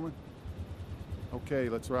 Questions, gentlemen? Okay,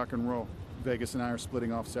 let's rock and roll. Vegas and I are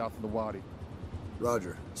splitting off south of the Wadi.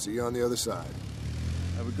 Roger. See you on the other side.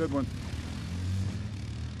 Have a good one.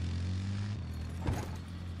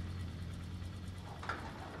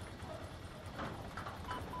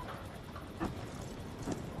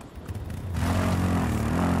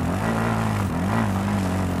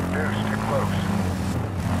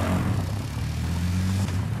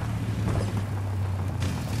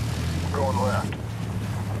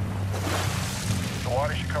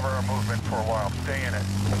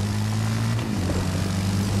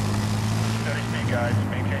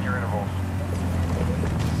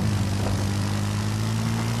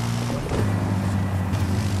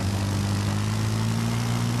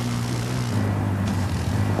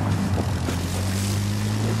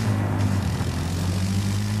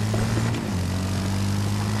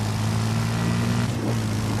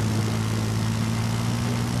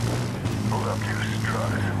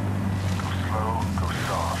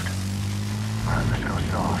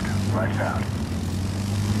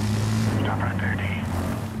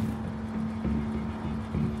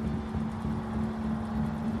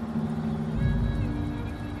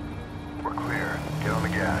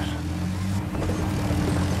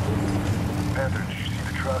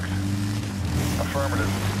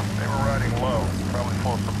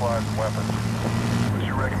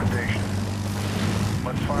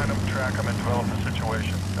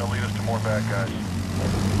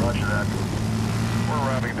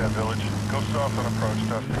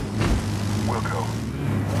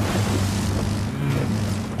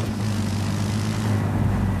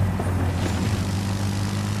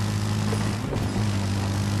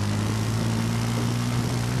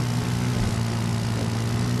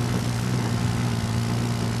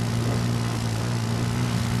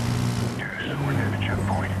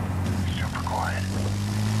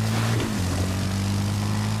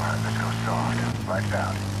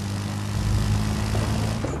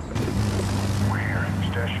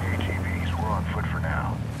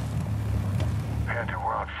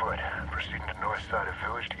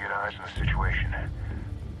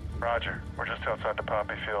 Roger. We're just outside the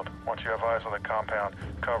poppy field. Once you have eyes on the compound,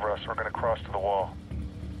 cover us. We're gonna cross to the wall.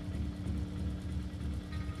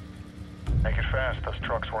 Make it fast. Those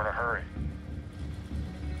trucks were in a hurry.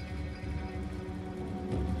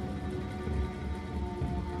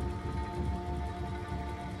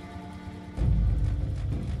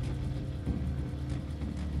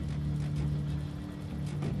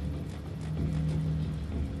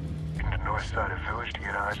 Into the north side of village to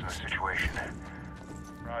get eyes on the situation.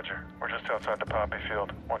 Roger. We're just outside the poppy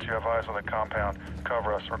field. Once you have eyes on the compound,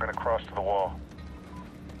 cover us. We're gonna cross to the wall.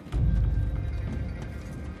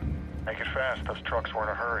 Make it fast. Those trucks were in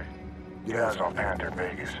a hurry. Get eyes on Panther,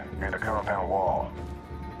 Vegas, near the compound wall.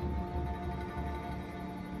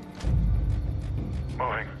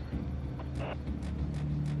 Moving.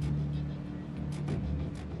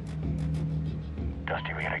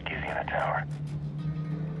 Dusty, we got a Gizzy in the tower.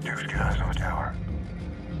 Deuce, get eyes on the tower.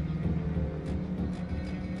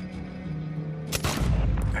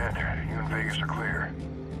 Panther, you and Vegas are clear.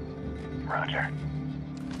 Roger.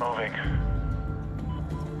 Moving.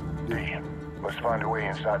 D, let's find a way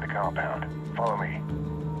inside the compound. Follow me.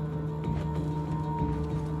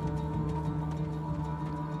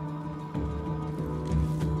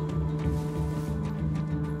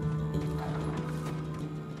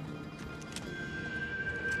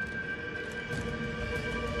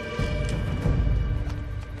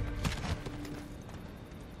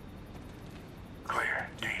 Clear.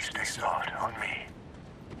 D, stay soft. On me.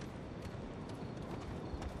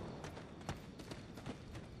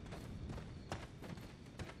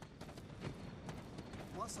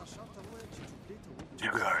 You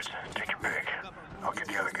guards, take your pick. I'll get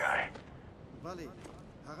the other guy.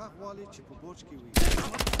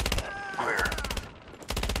 Clear.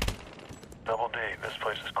 Double D, this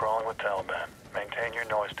place is crawling with Taliban. Maintain your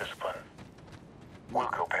noise discipline. We'll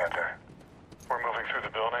go, Panther. We're moving through the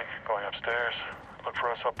building, going upstairs. Look for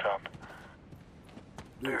us up top.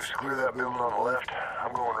 Deuce, clear that building on the left.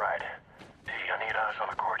 I'm going right. D, I need eyes on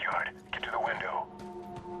the courtyard. Get to the window.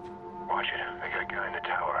 Watch it. They got a guy in the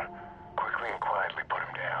tower. Quickly and quietly put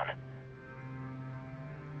him down.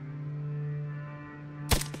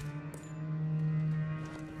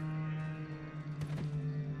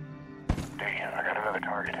 D, I got another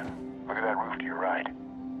target. Look at that roof to your right.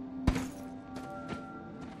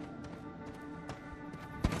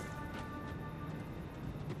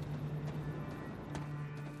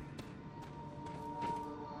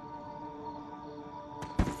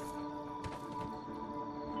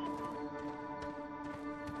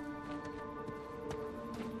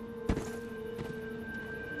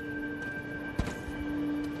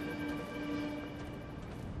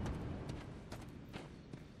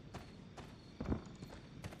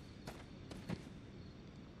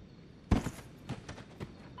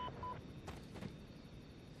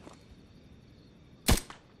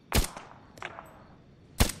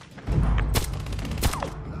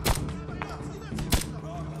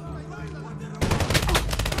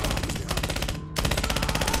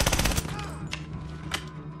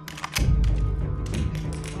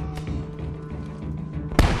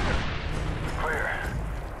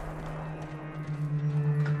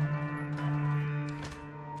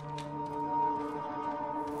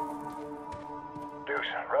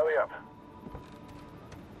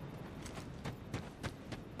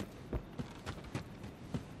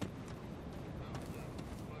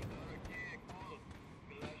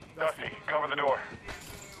 Dusty, cover the door.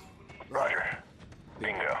 Roger.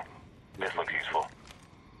 Bingo. This looks useful.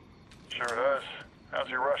 Sure does. How's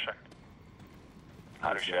your Russian?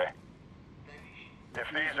 How do Shay? If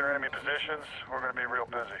these are enemy positions, we're gonna be real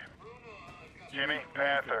busy. Jimmy,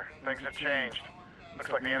 Panther, things have changed.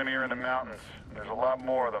 Looks like the enemy are in the mountains. There's a lot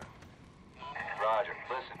more of them. Roger.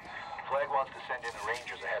 Listen, Flag wants to send in the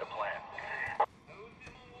Rangers ahead of plan.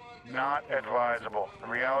 Not advisable. The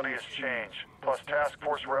reality has changed. Plus, Task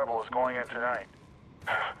Force Rebel is going in tonight.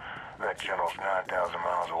 That general's 9,000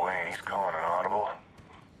 miles away and he's calling an audible.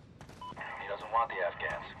 He doesn't want the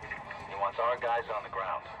Afghans. He wants our guys on the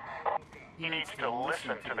ground. He needs to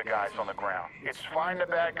listen to the guys on the ground. It's find the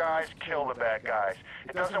bad guys, kill the bad guys.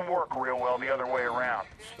 It doesn't work real well the other way around.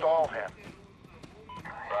 Stall him.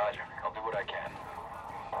 Roger. I'll do what I can.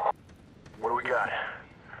 What do we got?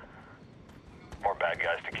 More bad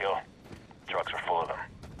guys to kill. Trucks are full of them.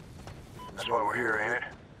 That's why we're here, ain't it?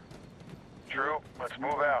 True. Let's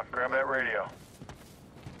move out. Grab that radio.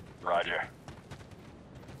 Roger.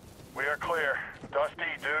 We are clear. Dusty,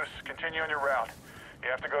 Deuce, continue on your route. You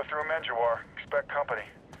have to go through Menjawar. Expect company.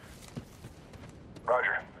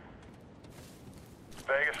 Roger.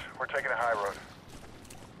 Vegas, we're taking a high road.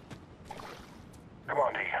 Come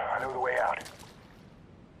on, D. I know the way out.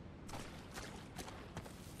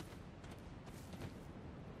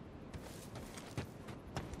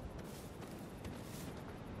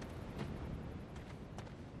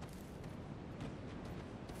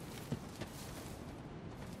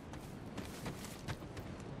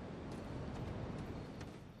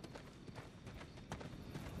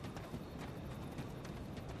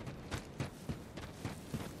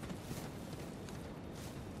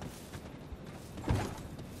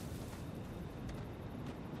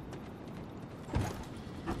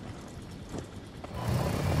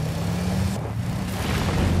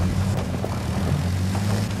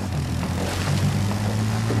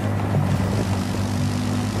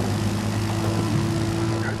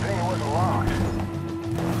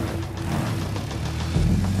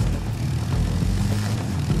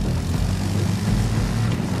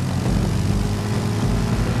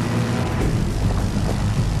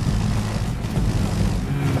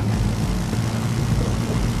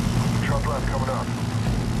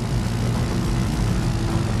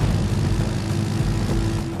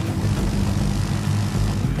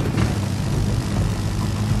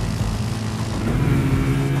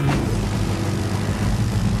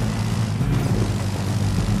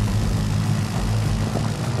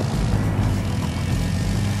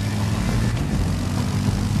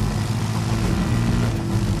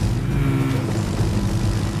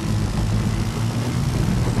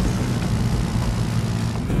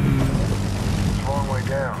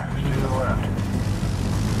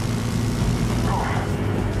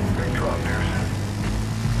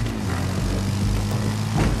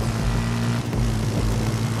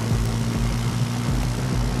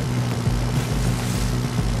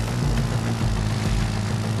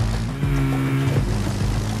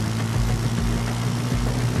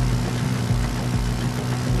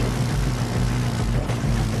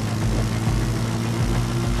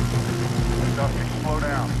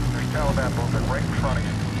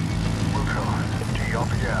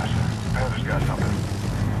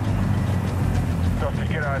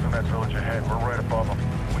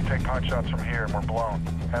 Shots from here and we're blown.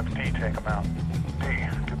 Have D take them out. D,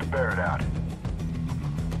 get the Barrett out.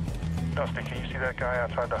 Dusty, can you see that guy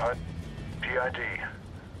outside the hut? PID.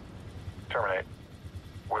 Terminate.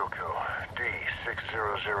 Wilco, D,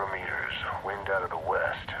 600 meters. Wind out of the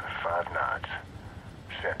west, 5 knots.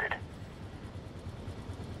 Send it.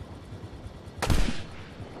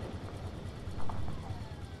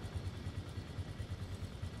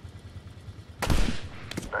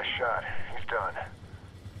 Nice shot. He's done.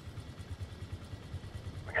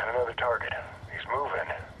 We got another target. He's moving.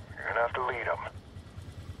 You're gonna have to lead him.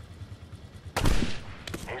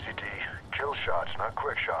 Easy, D. Kill shots, not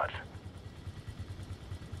quick shots.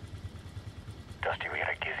 Dusty, we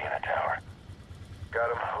got a Gizzy in the tower. Got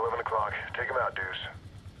him. 11 o'clock. Take him out, Deuce.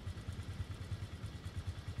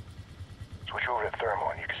 Switch over to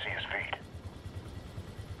thermal and you can see his feet.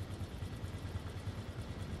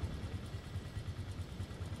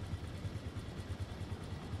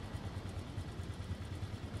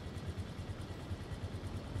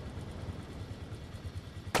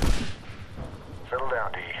 Settle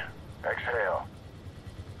down, D. Exhale.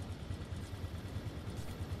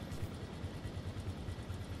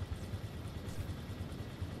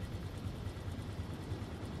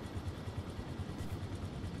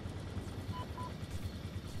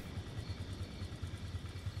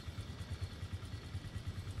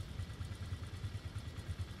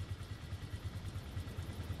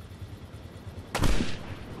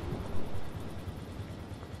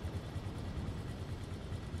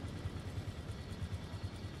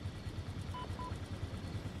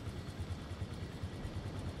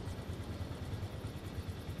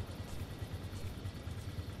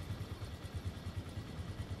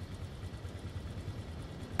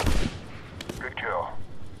 Good kill.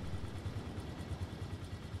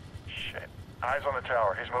 Shit. Eyes on the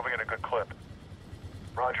tower. He's moving at a good clip.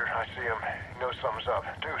 Roger, I see him. He knows something's up.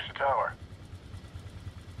 Deuce, the tower.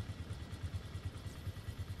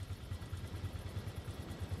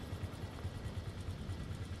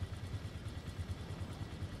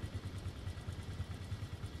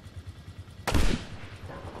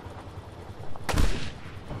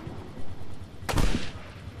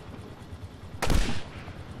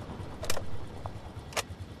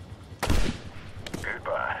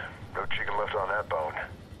 Goodbye. No chicken left on that bone.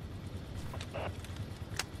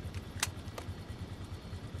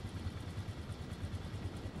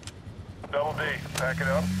 Double D, pack it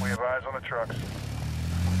up. We have eyes on the trucks.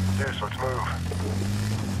 Deuce, let's move.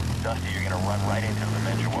 Dusty, you're gonna run right into the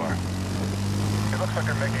Menjuar. It looks like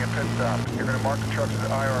they're making a pit stop. You're gonna mark the trucks as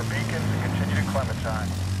IR beacons and continue to Clementine.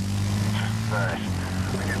 Nice.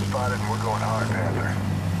 We get spotted and we're going hard, Panther.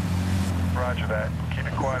 Roger that. Keep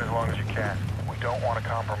it quiet as long as you can. We don't want to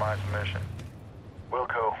compromise the mission.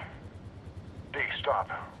 Wilco. D, stop.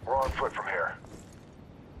 We're on foot from here.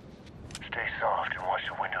 Stay soft and watch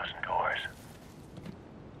the windows and doors.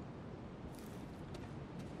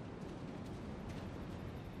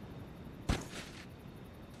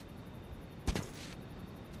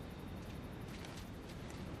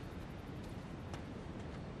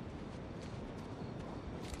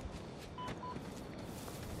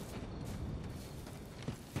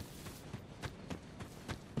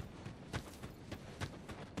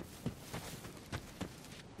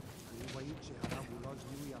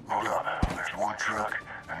 Hold up. There's one truck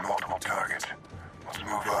and multiple targets. Let's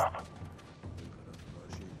move up.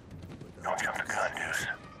 Don't jump the gun, Deuce.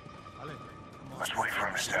 Let's wait for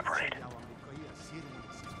him to separate.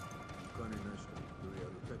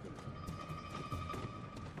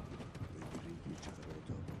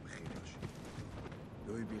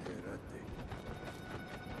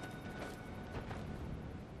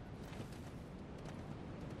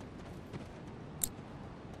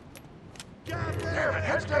 Damn it,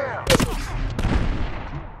 heads down!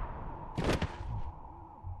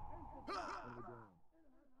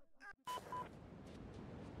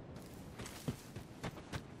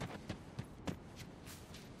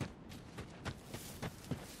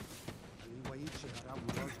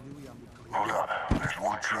 Hold up. There's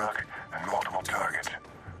one truck and multiple targets.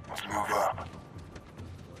 Let's move up.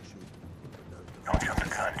 Don't jump the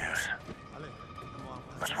gun, Deuce.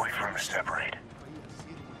 Let's wait for him to separate.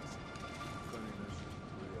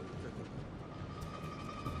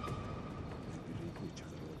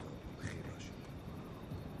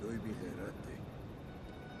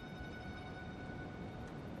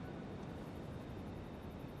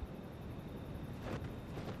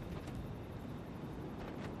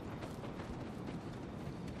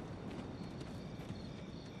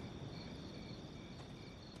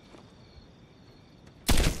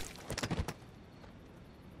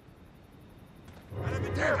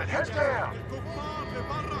 Damn it, heads down!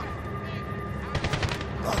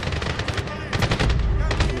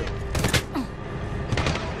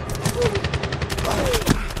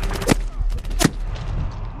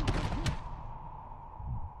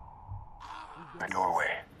 The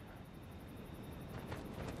doorway.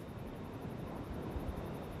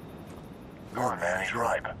 Go on, man, he's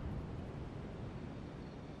ripe.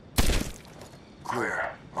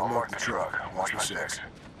 Clear. I'll mark the truck. Watch my six.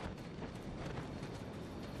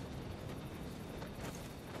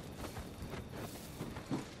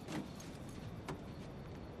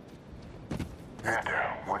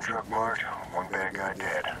 Panther, one truck marked, one bad guy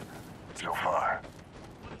dead. So far.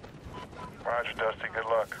 Roger, Dusty. Good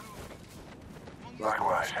luck.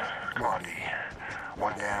 Likewise. Come on, D.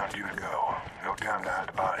 One down, two to go. No time to hide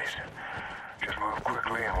the bodies. Just move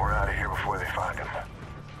quickly and we're out of here before they find him.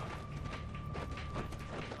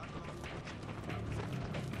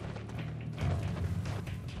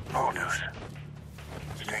 Hold Deuce.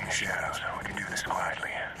 Stay in the shadows. We can do this quietly.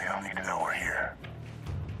 They don't need to know we're here.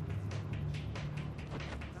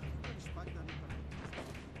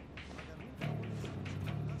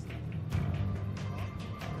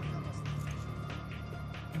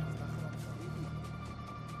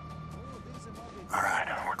 All right,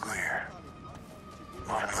 we're clear.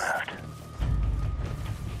 Moving left.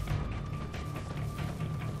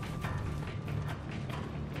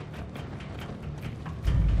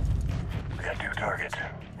 We got two targets.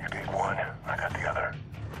 You take one, I got the other.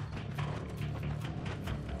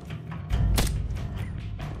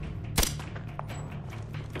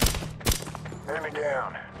 Enemy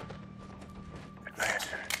down.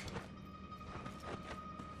 Advancing.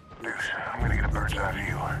 Deuce, I'm gonna get a bird's eye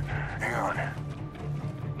view. Hang on.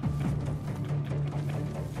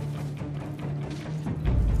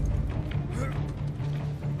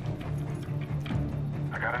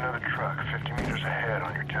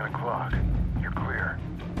 you're 10 o'clock. You're clear.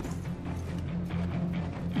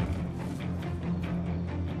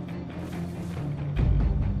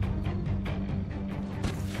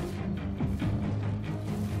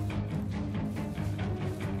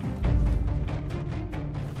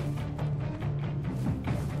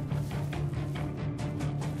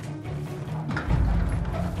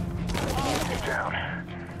 He's down.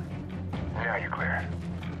 Now you're clear.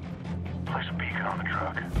 Place a beacon on the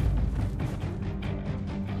truck.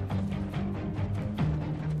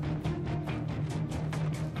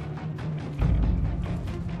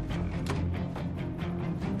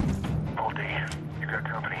 You got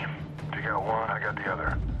company. You got one, I got the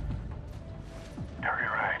other. Target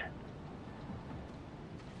right.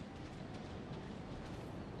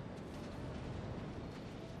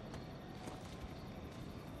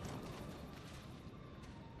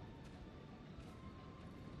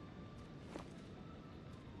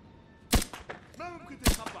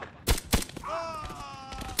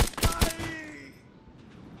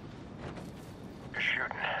 You're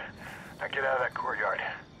shooting. Now get out of that courtyard.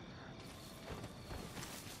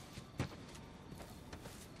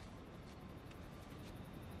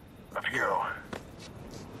 Let's go.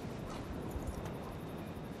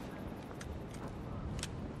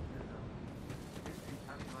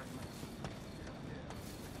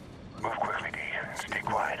 Move quickly, D, and stay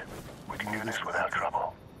quiet. We can do this without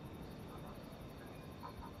trouble.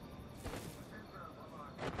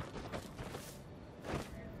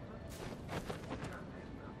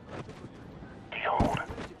 D, hold.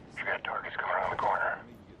 You got targets coming around the corner.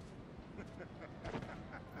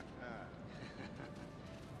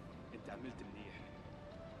 انت عملت منيح.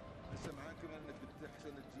 لسه معاك كمان انك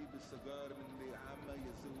بتحسن تجيب السجار من اللي عم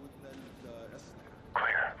يزودنا الاسلحه.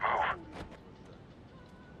 Clear. Move.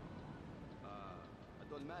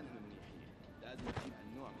 هدول ما انهم منيحين. لازم تجيب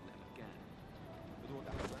هالنوع من الامريكان. هدول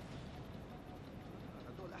احسن.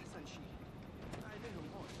 هدول احسن شيء. معي منهم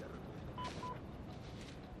هون جربوا.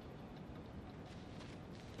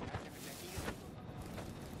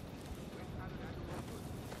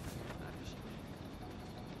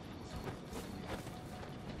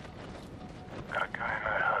 Got a guy in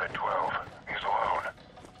that hut at 12. He's alone.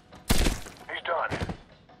 He's done.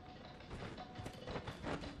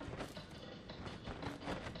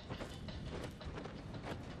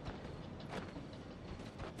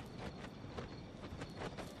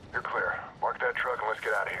 You're clear. Park that truck and let's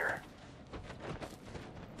get out of here.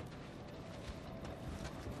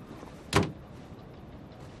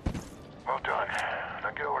 Well done.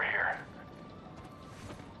 Now get over here.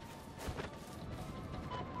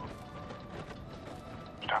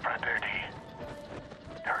 Stop right there, D.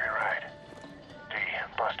 Target right. D,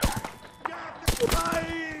 bust him.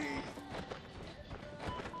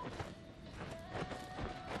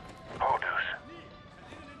 Oh, deuce.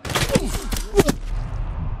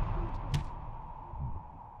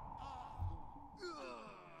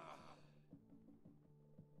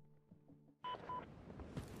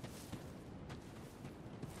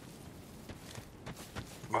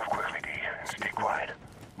 Move quickly, D, and stay quiet.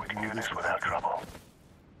 We can do this without trouble.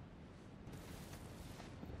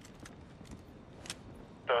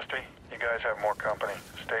 Dusty, you guys have more company.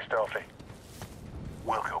 Stay stealthy.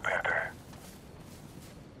 We'll go, Panther.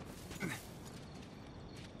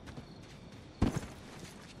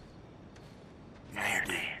 Here,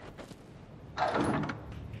 D.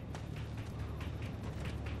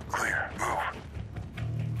 Clear. Move.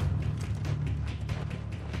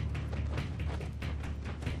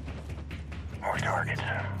 More targets.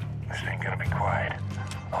 This ain't gonna be quiet.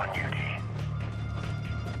 On you, D.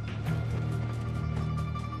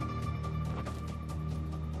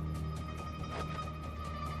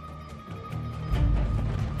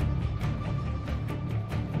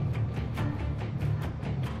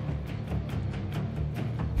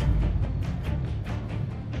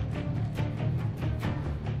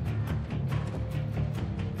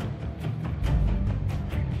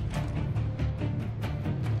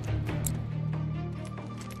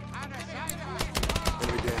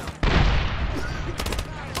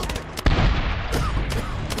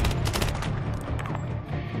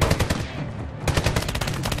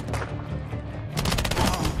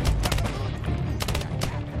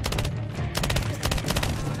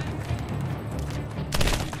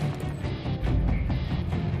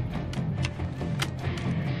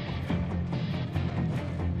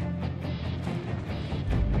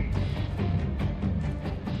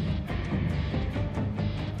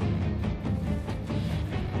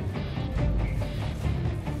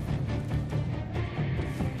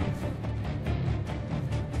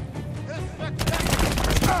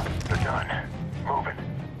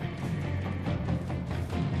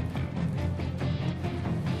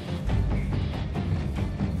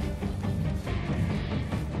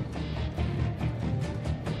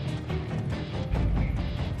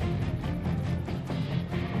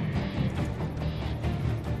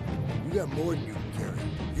 You got more than you can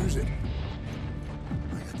carry. Use it.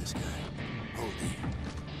 I got this guy. Hold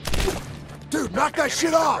it. Dude, knock that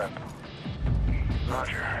shit off!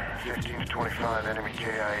 Roger. 15 to 25 enemy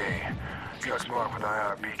KIA. Trucks marked with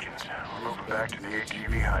IR beacons. We're moving back to the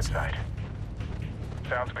ATV hide site.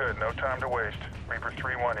 Sounds good. No time to waste. Reaper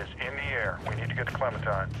 3-1 is in the air. We need to get to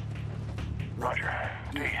Clementine. Roger.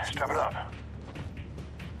 D, step it up.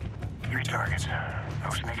 3 targets. No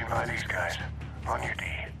sneaking by these guys. On you, D.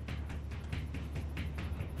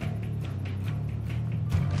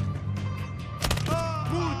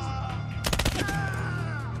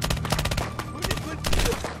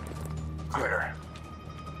 Clear.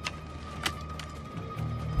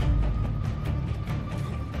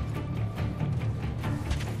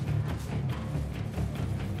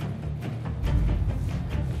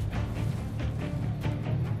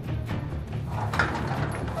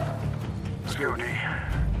 Let's go, D.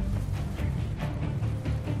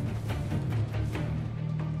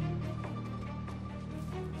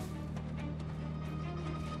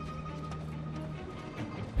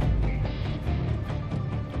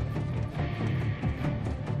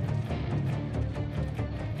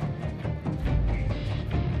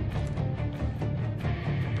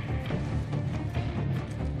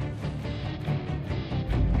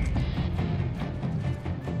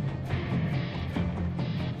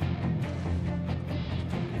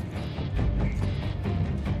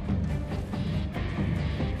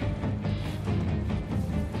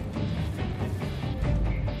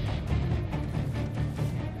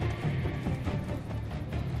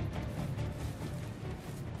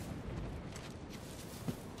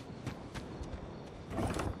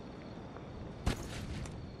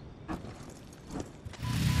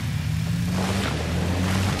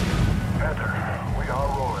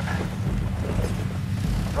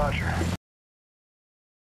 Roger.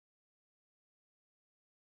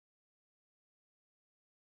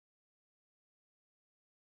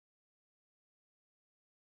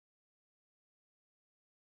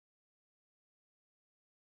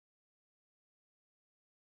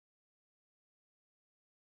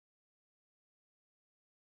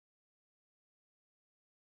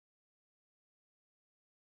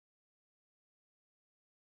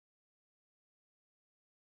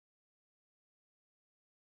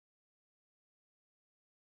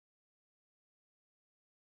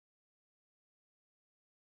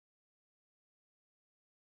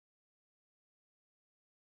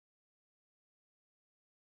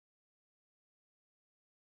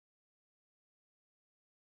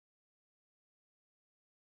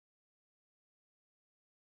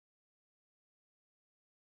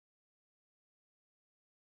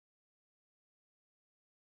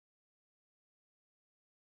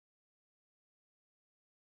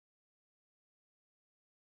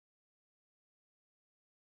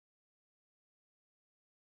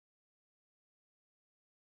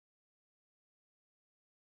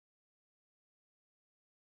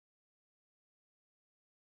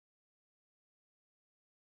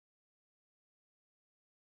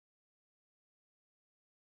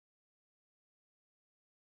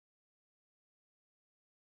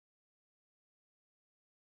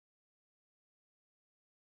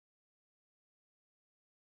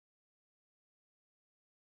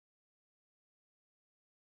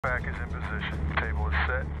 Back is in position. Table is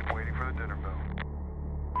set, waiting for the dinner bell.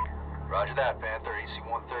 Roger that, Panther.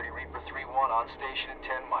 EC-130 Reaper 3-1 on station at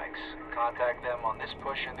 10 mics. Contact them on this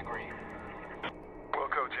push in the green.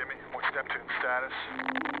 Wilco, Jimmy. What's Neptune's status?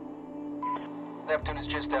 Neptune is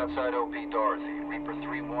just outside OP Dorothy. Reaper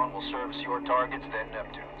 3-1 will service your targets, then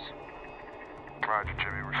Neptune's. Roger,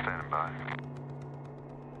 Jimmy. We're standing by.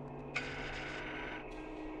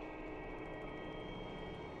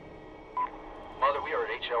 Mother, we are at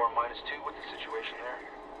H-hour -2. What's the situation there?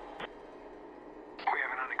 We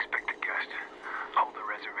have an unexpected guest. Hold the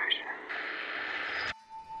reservation.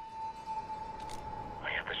 I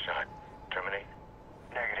have the shot. Terminate.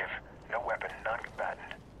 Negative. No weapon.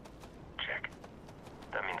 Non-combatant. Check.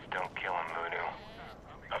 That means don't kill him, Munu.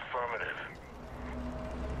 Affirmative.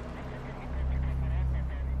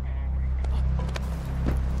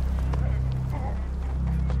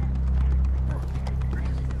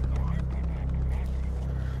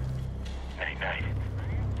 Night.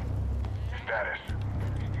 Status.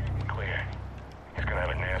 Clear. He's gonna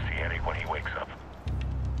have a nasty headache when he wakes up.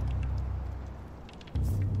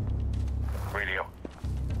 Radio.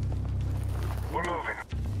 We're moving.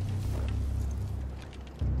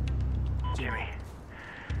 Jimmy.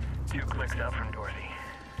 2 clicks out from Dorothy.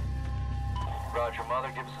 Roger,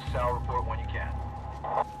 Mother. Give us a SAL report when you can.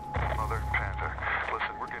 Mother, Panther.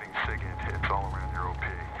 Listen, we're getting SIG-int hits all around your OP,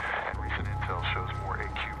 and recent intel shows more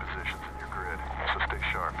AQ positions grid, so stay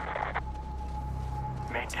sharp.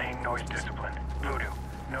 Maintain noise discipline. Voodoo,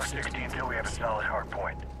 no 60 until we have a solid hard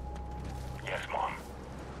point. Yes, Mom.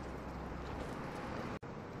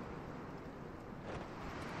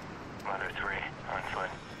 Mother 3, on foot,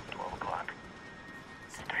 12 o'clock.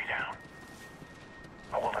 Stay down.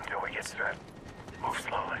 Hold until we get set. Move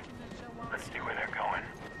slowly. Let's see where they're going.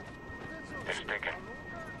 They're sticking.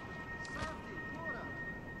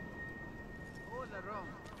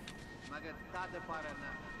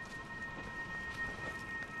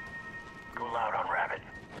 Go loud on Rabbit.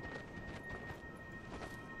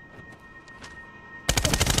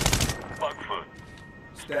 Bugfoot.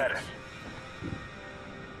 Status.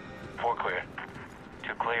 4 clear.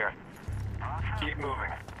 2 clear. Keep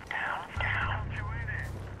moving. Down.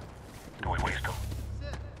 Do we waste them?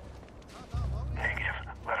 Negative.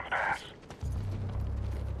 Let them pass.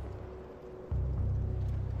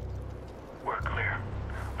 We're clear.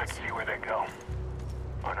 Let's see where they go.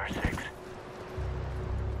 On our 6.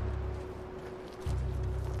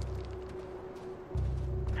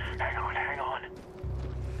 Hang on.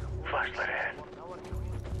 Flashlight ahead.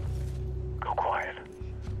 Go quiet.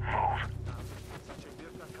 Move.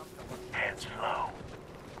 Hands slow.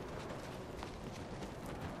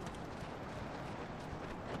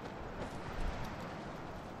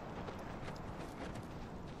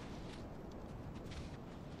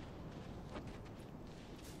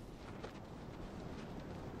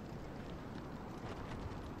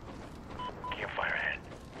 Campfire ahead.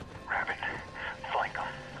 Rabbit. Flank them.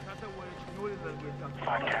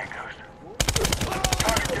 5 tangos.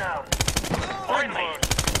 Target down. Finally.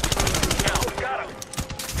 Now, we got him.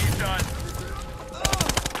 He's done.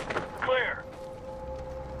 Clear.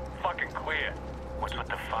 Fucking clear. What's with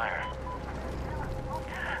the fire?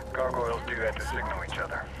 Gargoyles do that to signal each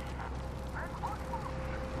other.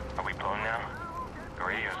 Are we blown now? The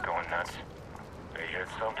radio's going nuts. They heard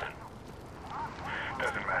something.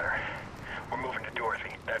 Doesn't matter. We're moving to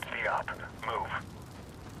Dorothy. That's the op. Move.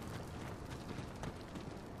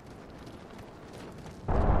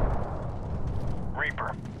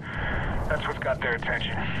 Reaper. That's what's got their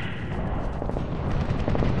attention.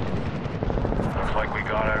 Looks like we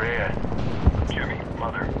got our ear. Jimmy,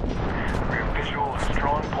 Mother. We have visual of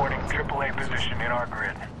strong pointing AAA position in our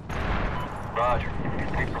grid. Roger.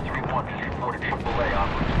 Reaper 3-1 has reported AAA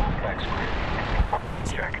operates Wolfpack's grid.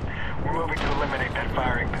 Check. We're moving to eliminate that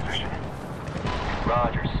firing position.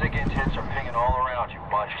 Roger. SIG intents are pinging all around you.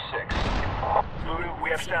 Watch your 6. Voodoo, we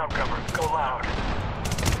have sound cover. Go loud.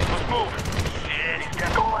 Let's move. Shit, he's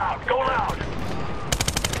got... Go loud. Go loud.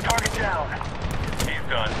 Target down. He's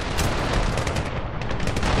done.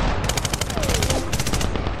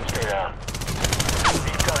 Stay down.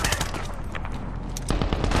 He's done.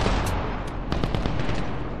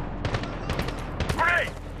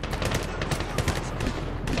 Grenade!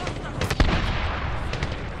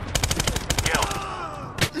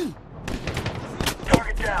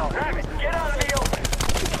 Target down. Rabbit, get out of the open.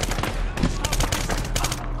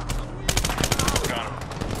 Got him.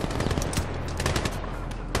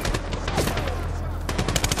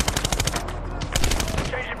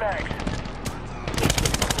 Changing bags.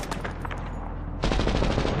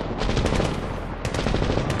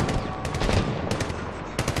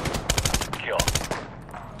 Kill.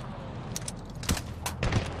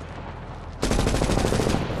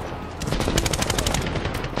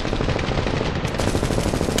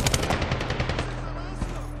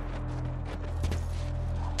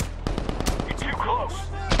 You're too close.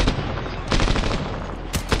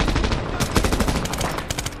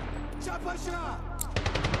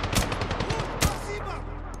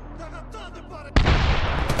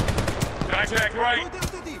 Contact right.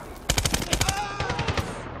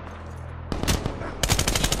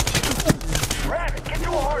 Rabbit, get to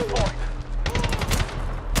a hard point.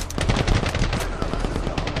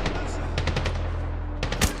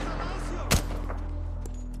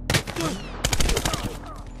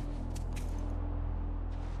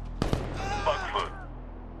 Bugfoot.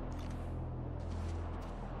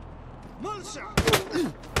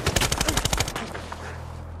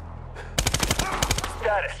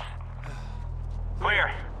 Status. Clear.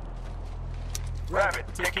 Rabbit,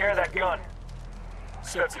 take care of that gun.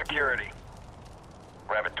 Set security.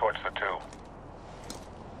 Rabbit towards the 2.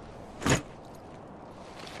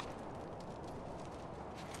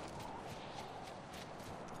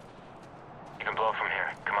 You can blow from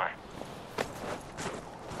here. Come on.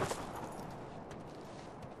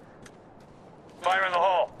 Fire in the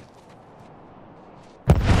hall.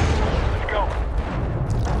 Let's go.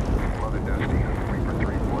 Mother Dusty, Reaper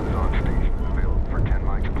 3-1 is on station. Available for 10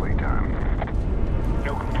 mics playtime.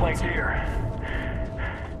 No complaints here.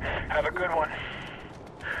 Have a good one.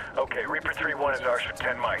 for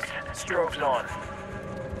 10 mics. Strobe's on.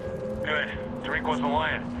 Good. Tariq wasn't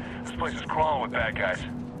lying. This place is crawling with bad guys.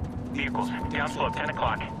 Vehicles, down slow, 10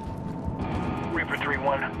 o'clock. Reaper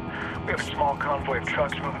 3-1. We have a small convoy of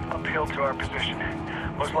trucks moving uphill to our position.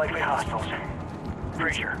 Most likely hostiles.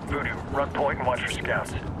 Preacher, Voodoo, run point and watch for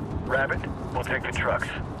scouts. Rabbit, we'll take the trucks.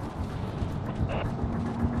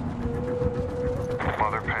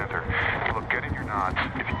 Mother Panther, look, get in your knots.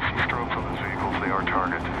 If you see strobes on those vehicles, they are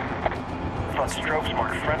targets. I thought strobes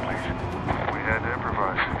weren't friendlies. We had to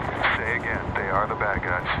improvise. Say again, they are the bad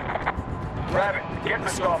guys. Rabbit, get in the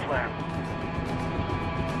soft lamp.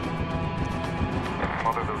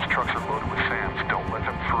 Mother, those trucks are loaded with SAMs. Don't let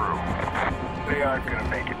them through. They aren't gonna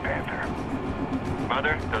make it, Panther.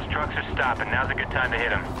 Mother, those trucks are stopping. Now's a good time to hit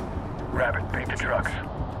them. Rabbit, paint the trucks.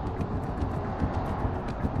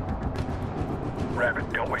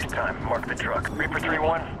 Rabbit, don't waste time. Mark the truck. Reaper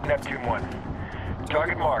 3-1, Neptune 1.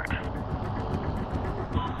 Target marked.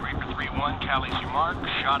 Reaper 3-1, Callie's your mark.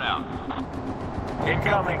 Shot out.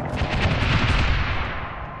 Incoming.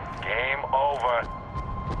 Game over.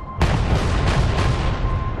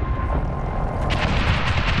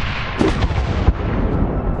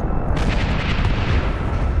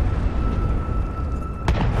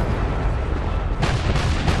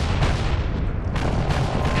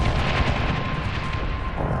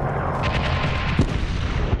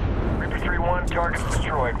 Target's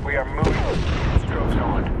destroyed. We are moving. Strobe's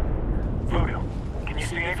on. Voodoo, can you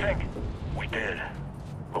see anything? We did,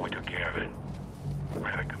 but we took care of it.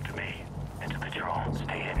 Rabbit, come to me. Into the patrol.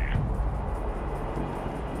 Stay hidden.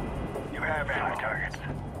 You have ammo. 5 targets.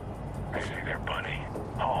 I see their bunny.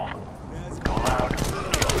 Hold. Go loud.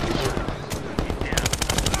 Kill.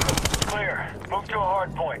 Clear. Move to a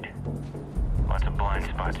hard point. Lots of blind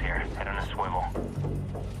spots here. Head on a swivel.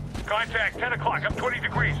 Contact, 10 o'clock. I'm 20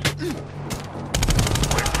 degrees.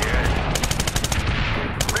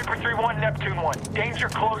 Reaper 3-1, Neptune 1. Danger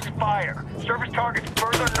close fire. Service targets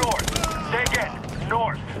further north. Say again,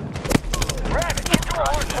 north. Rabbit, get to a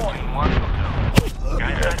hard point.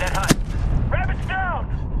 Guy inside that hut. Rabbit's down!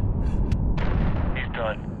 He's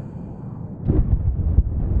done.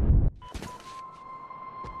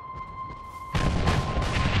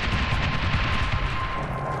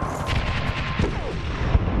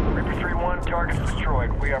 Reaper 3-1, target's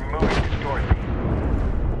destroyed. We are moving to Dorothy.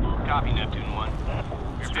 Copy, Neptune 1. You're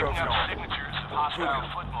picking Strobe's up on. signatures of hostile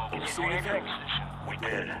foot Can you mobiles see north of anything? your position. We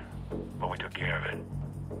did, but we took care of it.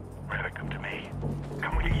 Rabbit, come to me.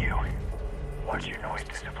 Coming to you. Watch your noise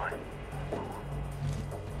discipline.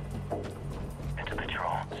 Into the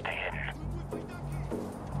patrol. Stay hidden.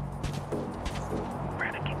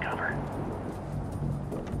 Rabbit, get cover.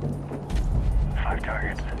 5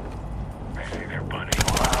 targets. I see their bunny.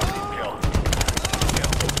 Kill.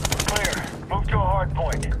 Clear. Move to a hard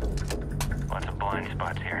point. Lots of blind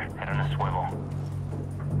spots here. Head on a swivel.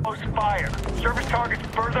 Close fire. Service targets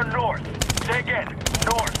further north. Say again,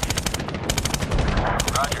 north.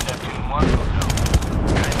 Roger, Neptune 1.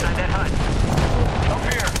 Guy inside that hut. Up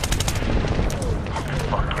here.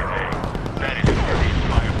 Fucking A. That is serious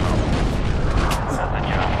firepower. That's the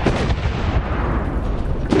job.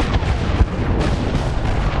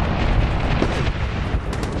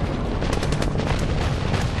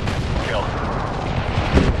 Kill.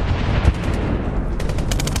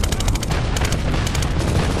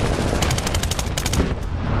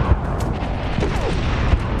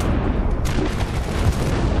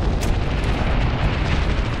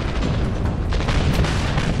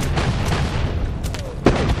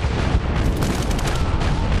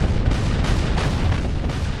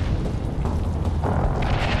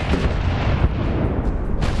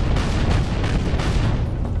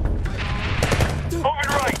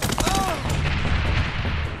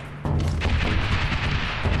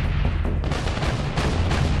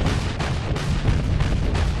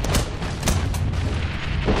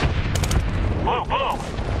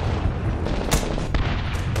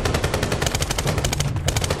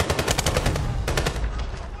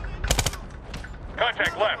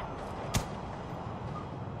 Contact left.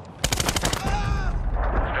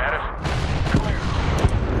 Status?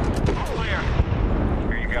 Clear.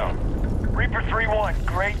 Here you go. Reaper 3-1,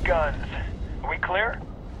 great guns. Are we clear?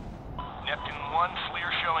 Neptune 1,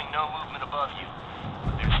 FLIR showing no movement above you.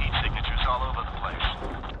 There's heat signatures all over the place.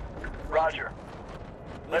 Roger.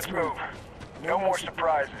 Let's move. No more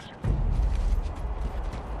surprises.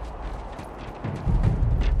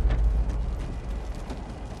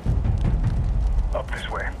 Up this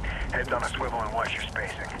way. Heads on a swivel and watch your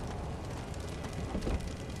spacing.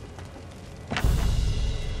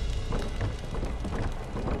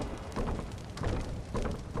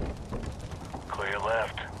 Clear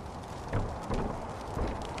left.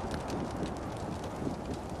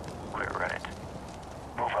 credits.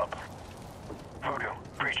 Move up. Voodoo,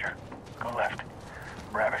 Preacher, go left.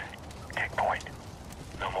 Rabbit, take point.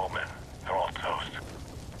 No movement. They're all toast.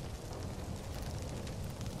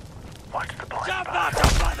 Watch the blind spot.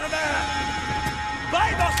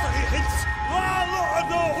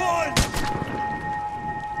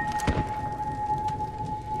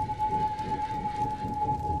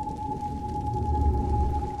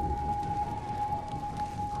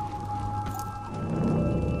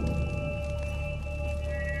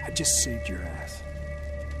 I just saved your ass.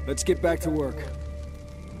 Let's get back to work.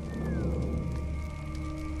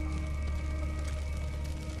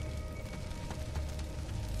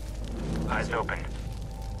 Eyes open.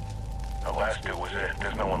 The last two was it.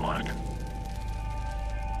 There's no one left.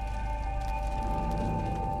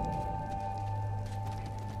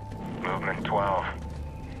 Movement 12.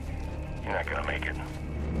 You're not gonna make it.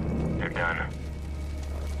 You're done.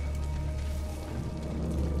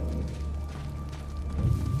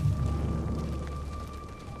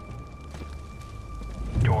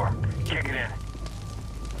 Door. Kick it in.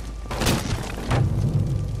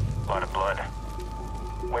 Lot of blood.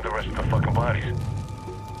 Where the rest of the fucking bodies?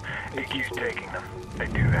 AQ's taking them. They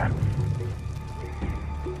do that.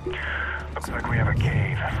 Looks like we have a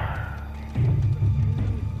cave.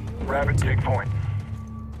 Rabbit, take point.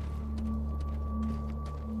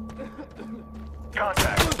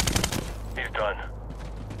 Contact. He's done.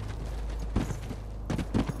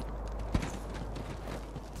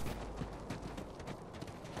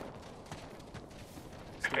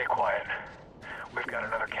 Stay quiet. We've got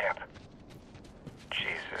another camp.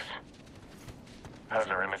 Jesus. How's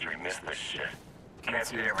our imagery miss this shit? Can't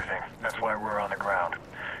see everything. That's why we're on the ground.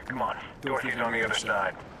 Come on. Dorothy's on the other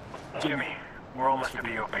side. Jimmy, we're almost at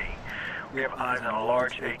BOP. We have eyes on a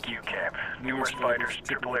large AQ camp. Numerous fighters,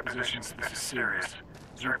 AAA positions. This is serious.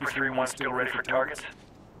 Is Reaper 3-1 still ready for targets?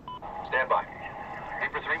 Stand by.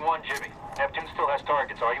 Reaper 3-1, Jimmy. Neptune still has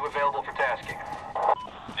targets. Are you available for tasking?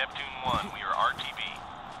 Neptune 1, we are RTB.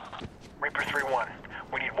 Reaper 3-1,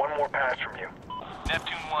 we need one more pass from you.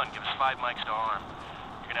 Neptune 1, give us 5 mics to arm.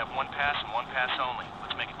 You're gonna have one pass and one pass only.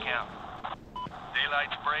 Let's make it count.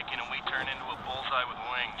 Daylight's breaking and we turn into a bullseye with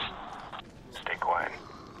wings. Stay quiet.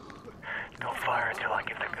 Don't fire until I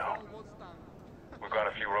give the go. We've got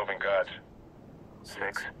a few roving guards.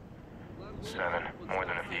 6, 7, more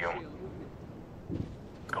than a few.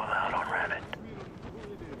 Go loud on Rabbit.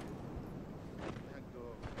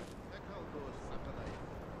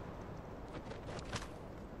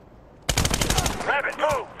 Rabbit,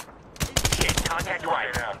 move! Shit, contact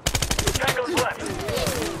right now. Tango's left.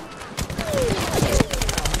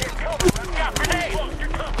 Get cover, got grenade!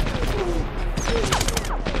 Get cover!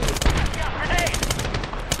 Got grenade!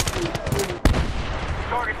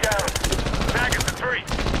 Target down. Back up to 3.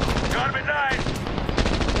 Got him at 9.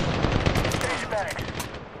 Change bags.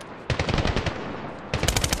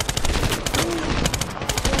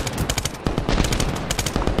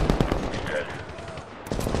 He's dead.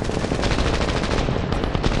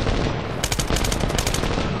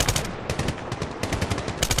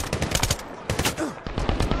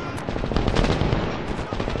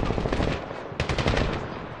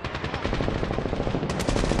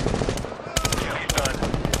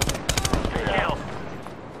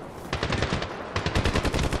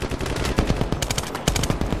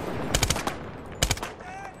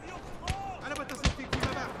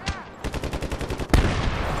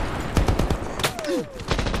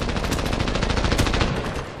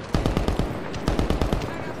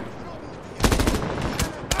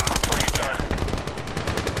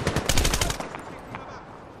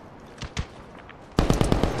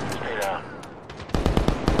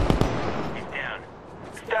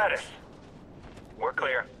 We're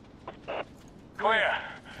clear. Clear.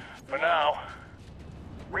 For now.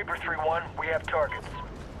 Reaper 3-1, we have targets.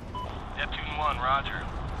 Neptune 1, roger.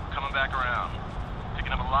 Coming back around.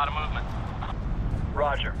 Picking up a lot of movement.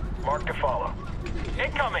 Roger. Mark to follow.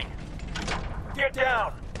 Incoming! Get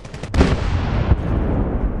down!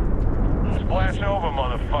 Splash over,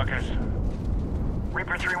 motherfuckers.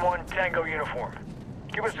 Reaper 3-1, Tango uniform.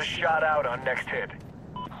 Give us a shot out on next hit.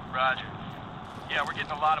 Roger. Yeah, we're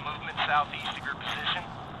getting a lot of movement southeast of your position.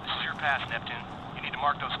 This is your pass, Neptune. You need to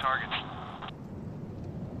mark those targets.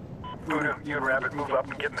 Voodoo, you and Rabbit move up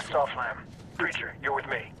and get in the soft lamp. Preacher, you're with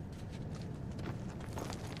me.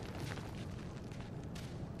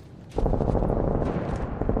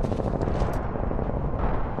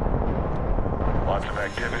 Lots of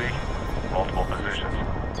activity, multiple positions.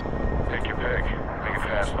 Take your pick. Make it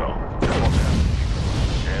fast, though.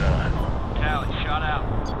 Get on. Tally, shot out.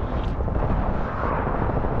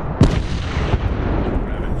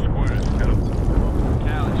 Rabbit, square. Go.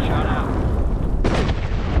 Tally, shot out.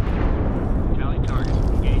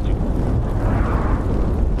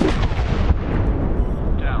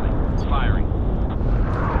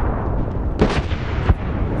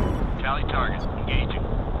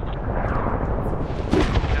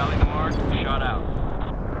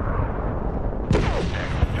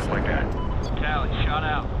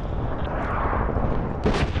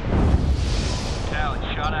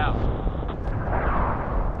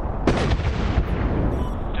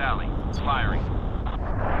 firing.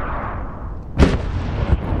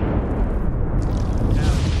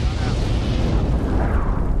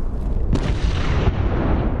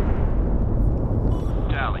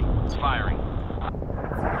 Tally, firing.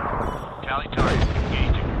 Tally target,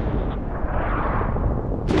 engaging.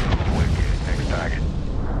 Wicked. Next target.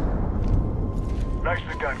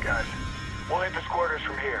 Nicely done, guys. We'll hit the squirters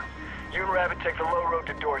from here. You and Rabbit take the low road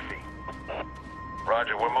to Dorothy.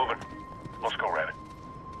 Roger, we're moving. Let's go, Rabbit.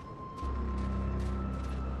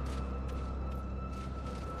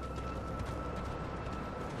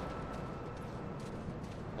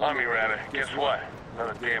 On me, Rabbit. Guess what?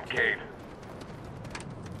 Another damn cave.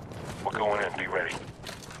 We're going in. Be ready.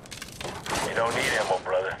 You don't need ammo,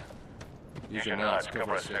 brother. Use your nods.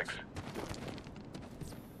 Cover us six.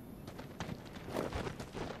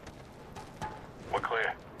 We're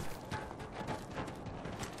clear.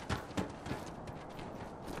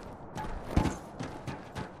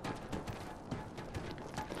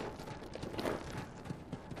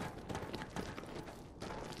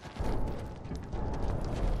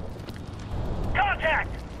 Contact!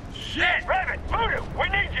 Shit! Rabbit! Voodoo! We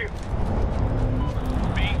need you!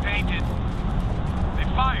 Being painted. They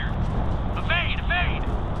fired. Evade! Evade!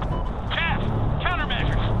 Taff!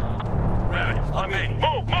 Countermeasures! Rabbit, I'm in.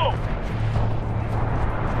 Move! Move!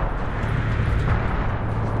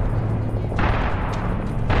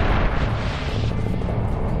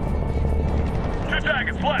 Two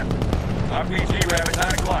targets left. RPG, Rabbit,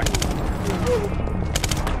 9 o'clock.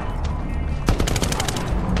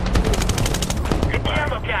 Get the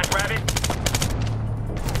ammo cat, Rabbit!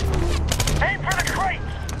 Aim for the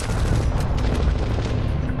crates!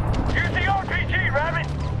 Use the RPG, Rabbit!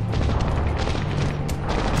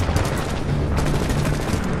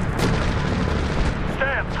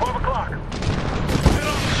 Stan, 12 o'clock. Get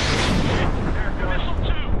on! Missile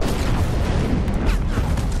 2!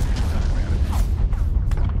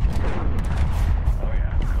 Oh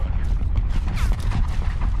yeah, good.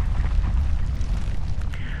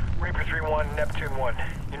 Reaper 3-1, Neptune 1.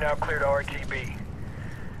 You're now clear to RTB.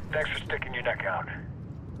 Thanks for sticking your neck out.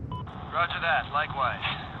 Roger that, likewise.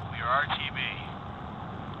 We are RTB.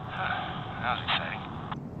 That was exciting.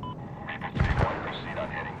 Proceed on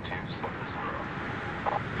heading 270.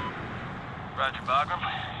 Roger, Bagram.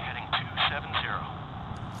 Heading 270.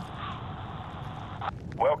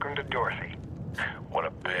 Welcome to Dorothy. What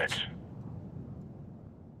a bitch.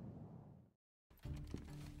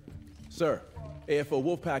 Sir, AFO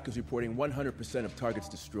Wolfpack is reporting 100% of targets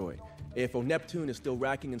destroyed. AFO Neptune is still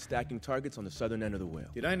racking and stacking targets on the southern end of the whale.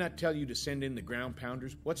 Did I not tell you to send in the ground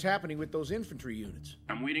pounders? What's happening with those infantry units?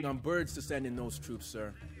 I'm waiting on birds to send in those troops,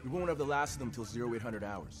 sir. We won't have the last of them till 0800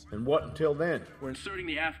 hours. And what until then? We're inserting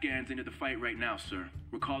the Afghans into the fight right now, sir.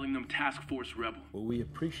 We're calling them Task Force Rebel. Well, we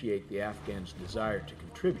appreciate the Afghans' desire to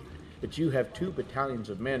contribute, but you have 2 battalions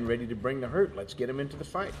of men ready to bring the hurt. Let's get them into the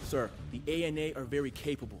fight. Sir, the ANA are very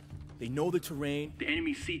capable. They know the terrain. The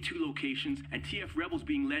enemy C2 locations, and TF Rebels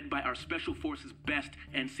being led by our Special Forces' best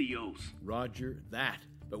NCOs. Roger that.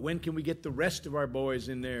 But when can we get the rest of our boys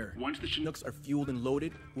in there? Once the Chinooks are fueled and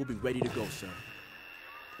loaded, we'll be ready to go, sir.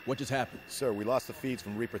 What just happened? Sir, we lost the feeds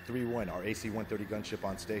from Reaper 3-1, our AC-130 gunship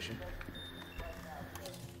on station.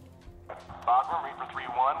 Bagram, Reaper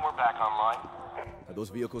 3-1, we're back online. Are those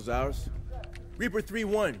vehicles ours? Reaper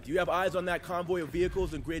 3-1, do you have eyes on that convoy of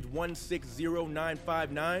vehicles in grid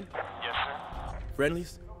 160959? Yes, sir.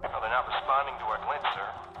 Friendlies? Well, they're not responding to our glint, sir.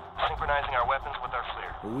 Synchronizing our weapons with our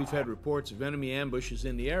FLIR. Well, we've had reports of enemy ambushes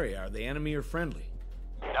in the area. Are they enemy or friendly?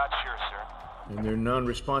 Not sure, sir. And they're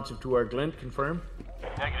non-responsive to our glint, confirm?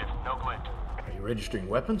 Negative, no glint. Are you registering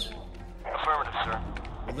weapons? Affirmative, sir.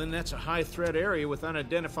 Well, then that's a high-threat area with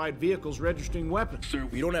unidentified vehicles registering weapons. Sir,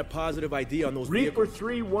 we don't have positive ID on those Reaper vehicles.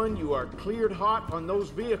 3-1, you are cleared hot on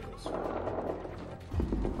those vehicles.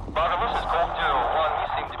 Bagram, this is Golf 01. We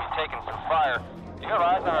seem to be taking some fire. Do you have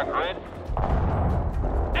eyes on our grid?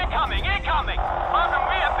 Incoming! Incoming! Bagram,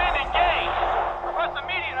 we have been engaged! Request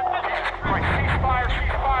immediate assistance! Right, ceasefire,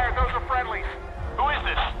 ceasefire. Those are friendlies. Who is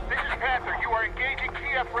this? This is Panther. You are engaging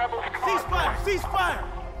TF Rebels. Ceasefire! Ceasefire!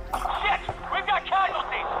 Shit! We've got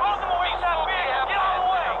casualties! Move them away, Saddle Beard! Get out of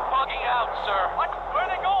the way! Bugging out, sir. What? Where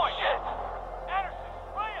are they going? Shit! Anderson,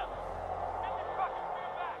 Williams! Get the truck and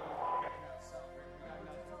bring it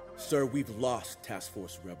back! Sir, we've lost Task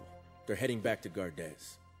Force Rebel. They're heading back to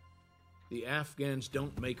Gardez. The Afghans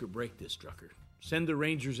don't make or break this, Drucker. Send the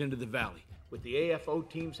Rangers into the valley. With the AFO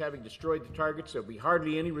teams having destroyed the targets, there'll be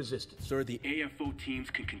hardly any resistance. Sir, the AFO teams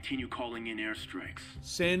can continue calling in airstrikes.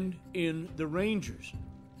 Send in the Rangers.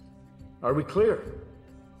 Are we clear?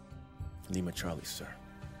 Lima Charlie, sir.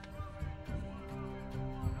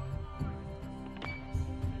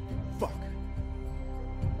 Fuck.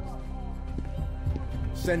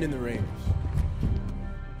 Send in the Rangers.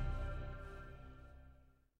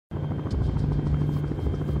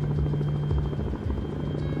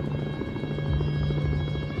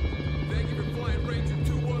 Thank you for flying Ranger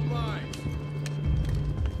 2-1 lines.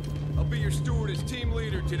 I'll be your steward as team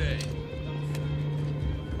leader today.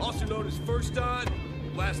 Also known as first on,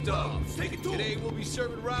 last off. Today we'll be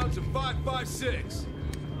serving rounds of 5.56,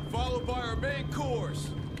 followed by our main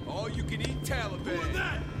course, all-you-can-eat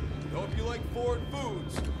Taliban. Hope you like foreign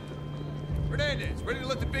foods. Hernandez, ready to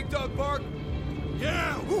let the big dog bark?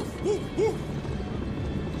 Yeah! Woof, woof, woof!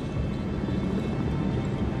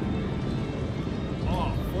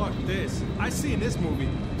 Oh, fuck this. I seen this movie.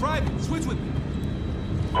 Private, switch with me.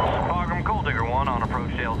 Markham, Gold Digger 1 on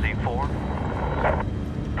approach to LZ4.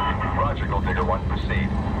 Roger, Gold Digger 1, proceed.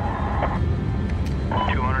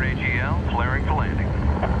 200 AGL, flaring for landing.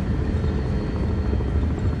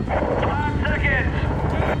 5 seconds!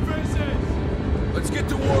 Let's get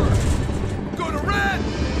to work! Go to red!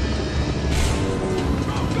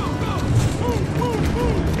 Go, go, go! Move, move,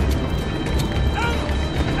 move!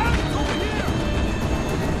 Adams, over here!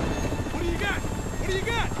 What do you got? What do you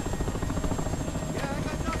got? Yeah, I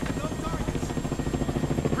got nothing. No targets.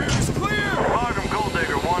 Rear is clear! Markham, Gold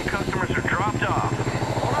Digger 1, customers are dropped off.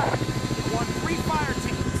 All right. We want 3 fire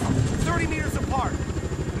teams, 30 meters apart.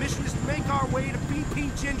 The mission is to make our way to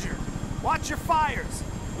BP Ginger. Watch your fires.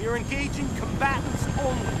 We are engaging combatants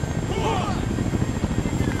only.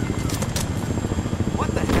 What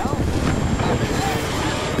the hell?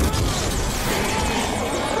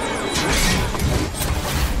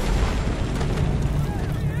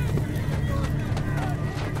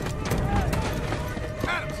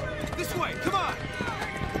 Adams, this way, come on!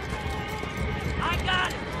 I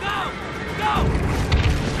got it! Go! Go!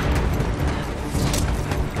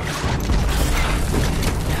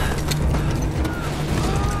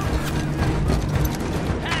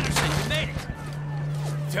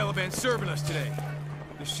 Taliban serving us today.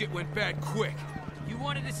 This shit went bad quick. You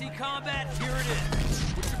wanted to see combat? Here it is.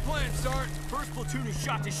 What's your plan, Sarge? First platoon is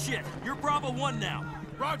shot to shit. You're Bravo 1 now.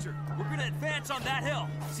 Roger. We're gonna advance on that hill.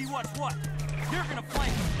 See what's what. You're gonna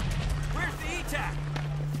flank them. Where's the ETAC?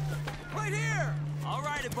 Right here! All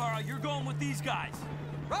right, Ibarra, you're going with these guys.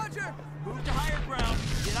 Roger! Move to higher ground,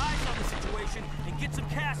 get eyes on the situation, and get some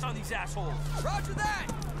cash on these assholes. Roger that!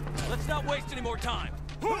 Let's not waste any more time.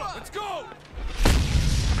 Let's go!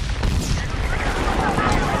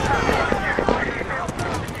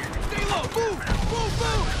 Stay low! Move! Move!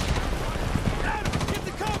 Move! Adam, get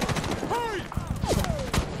the cover! Hurry!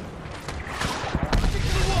 Stick to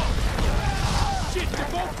the wall! Shit,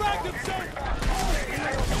 you're both back them, sir!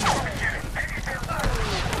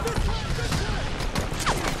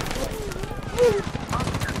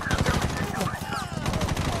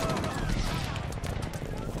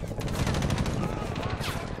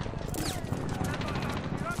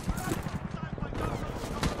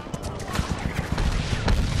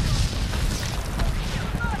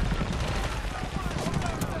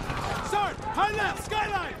 High left,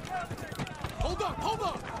 skyline! Hold on!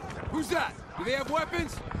 Who's that? Do they have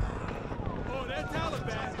weapons? Oh, they're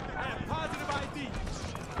Taliban. I have positive ID.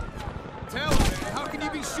 Taliban? How can you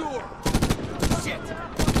be sure? Shit!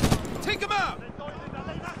 Take him out!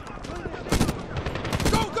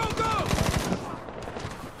 Go, go, go!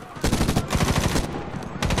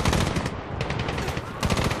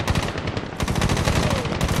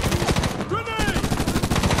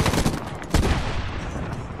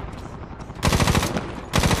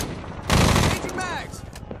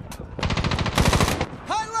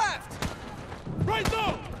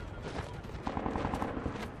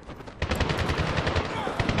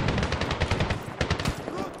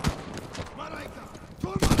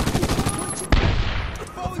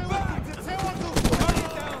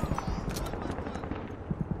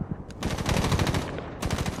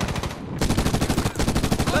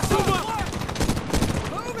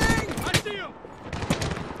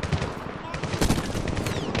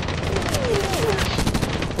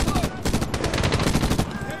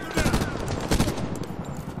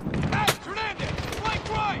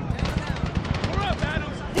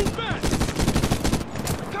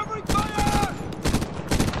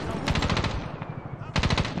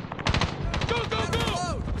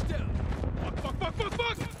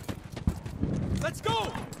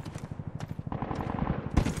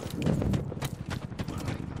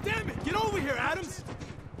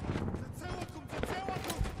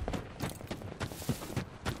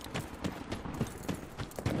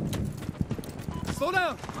 Slow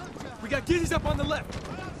down! We got Gizzies up on the left!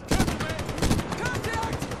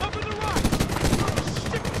 Contact! Up in the right! Oh,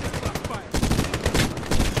 shit! Left fire!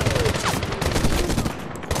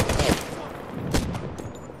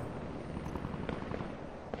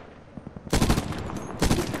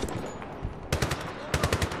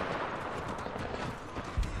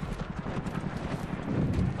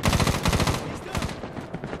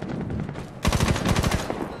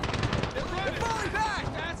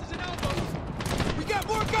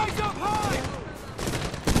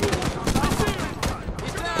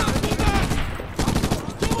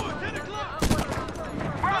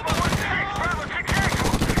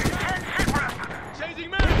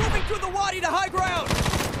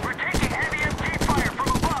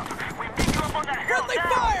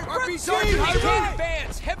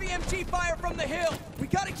 from the hill! We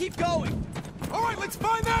gotta keep going! All right, let's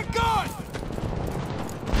find that gun!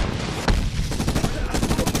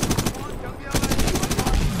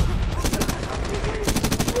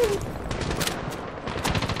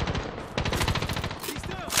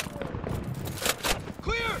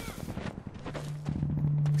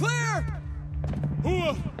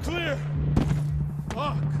 Clear!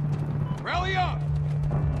 Fuck! Rally up!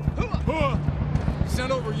 It's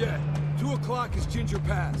not over yet. 2 o'clock is Ginger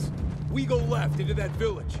Pass. We go left into that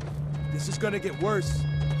village. This is gonna get worse.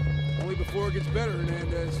 Only before it gets better,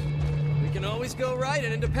 Hernandez. We can always go right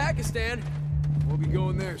and into Pakistan. We'll be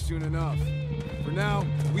going there soon enough. For now,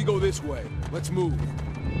 we go this way. Let's move.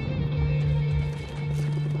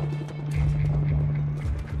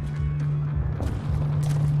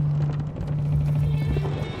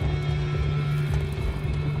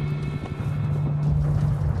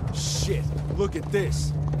 Shit, look at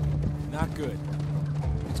this. Not good.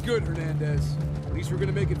 It's good, Hernandez. At least we're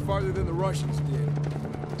gonna make it farther than the Russians did.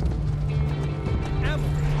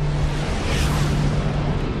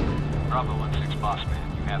 Bravo 1-6 boss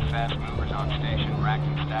man. You have fast movers on station, racked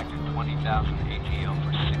and stacked at 20,000 ATL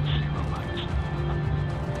for 60 miles.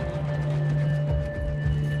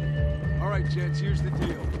 All right, gents, here's the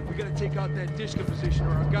deal. We gotta take out that Dishka position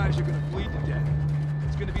or our guys are gonna bleed to death.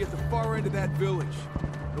 It's gonna be at the far end of that village.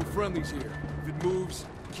 No friendlies here. If it moves,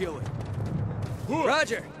 kill it.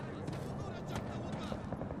 Roger!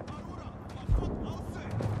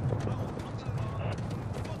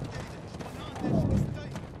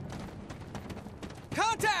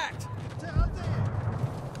 Contact!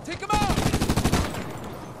 Take him out!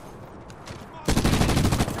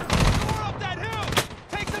 Door up that hill!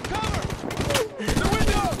 Take some cover! The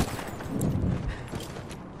window!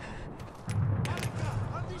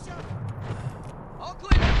 All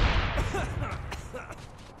clear!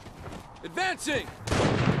 Advancing!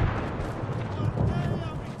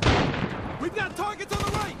 We've got targets on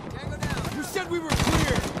the right! Tango down! You said we were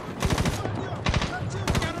clear!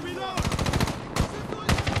 Gotta reload!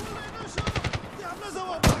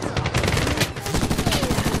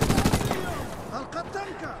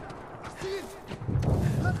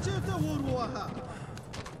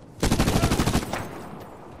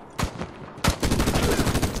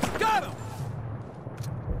 Got him!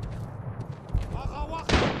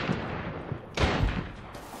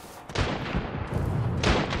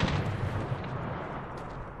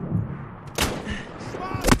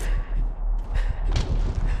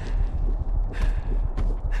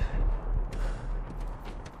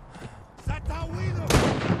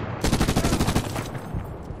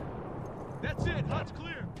 That's it, hut's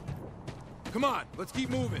clear. Come on, let's keep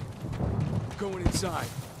moving. Going inside.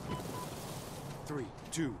 3,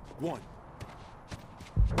 2, 1.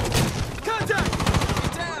 Contact!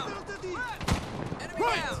 Down! Enemy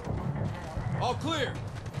Right! down! All clear!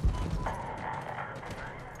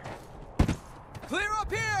 Clear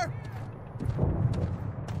up here!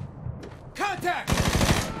 Contact!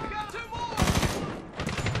 We got 2 more!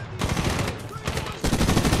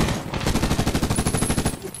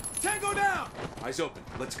 Tango down! Eyes open,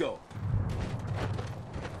 let's go.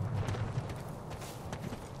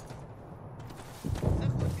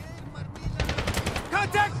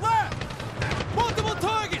 Contact left! Multiple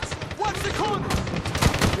targets! Watch the corner!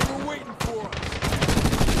 They were waiting for us.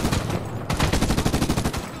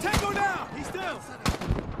 Tango down! He's down.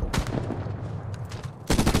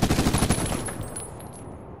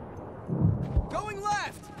 Going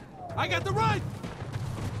left! I got the right.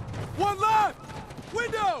 1 left!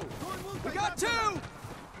 Window! We got 2!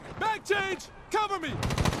 Back change! Cover me!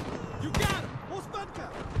 You got him.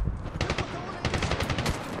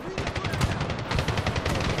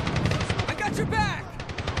 I got your back!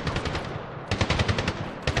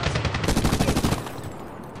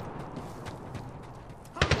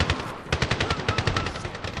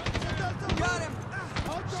 Got him!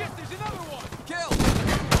 Shit, there's another one! Kill!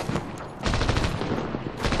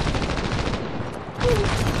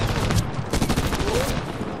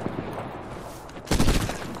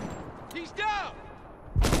 He's down!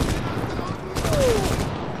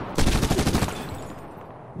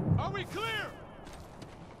 Are we clear?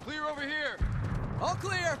 Clear over here. All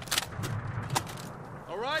clear!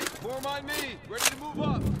 All right, form on me. Ready to move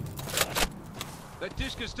up. That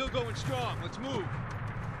Dishka's still going strong. Let's move.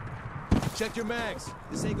 Check your mags.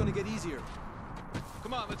 This ain't gonna get easier.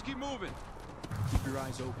 Come on, let's keep moving. Keep your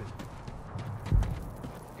eyes open.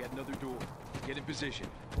 Get another door. Get in position.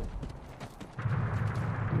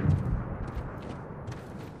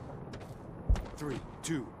 Three,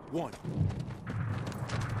 2, 1.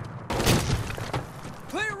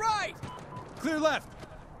 Clear right! Clear left.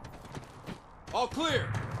 All clear.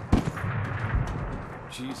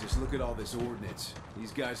 Jesus, look at all this ordnance.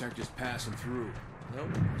 These guys aren't just passing through. Nope,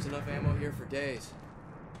 there's enough ammo here for days.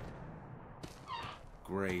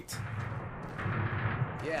 Great.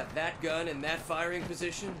 Yeah, that gun in that firing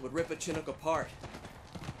position would rip a Chinook apart.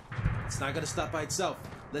 It's not gonna stop by itself.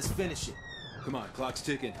 Let's finish it. Come on, clock's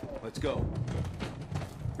ticking. Let's go.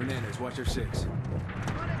 Hernandez, watch our 6.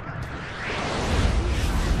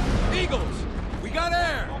 Eagles! We got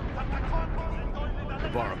air!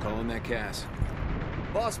 Barra, call in that CAS.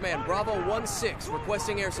 Boss man, Bravo 1-6,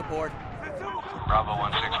 requesting air support. Bravo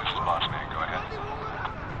 1-6, this is Boss Man. Go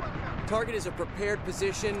ahead. Target is a prepared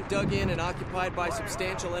position, dug in and occupied by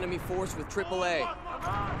substantial enemy force with AAA.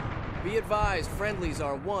 Be advised, friendlies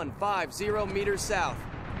are 150 meters south.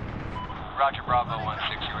 Roger, Bravo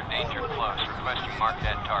 1-6, you're in danger close. Request you mark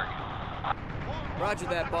that target. Roger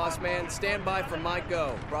that, boss man. Stand by for my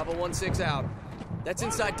go. Bravo 1-6 out. That's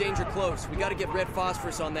inside danger close. We gotta get red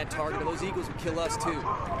phosphorus on that target or those eagles will kill us too.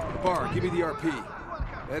 Barra, give me the RP.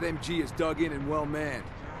 That MG is dug in and well manned.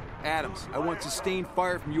 Adams, I want sustained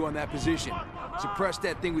fire from you on that position. Suppress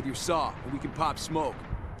that thing with your saw, and we can pop smoke.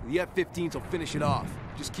 The F-15s will finish it off.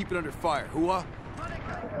 Just keep it under fire. Hua?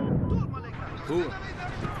 Hua.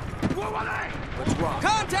 Let's rock.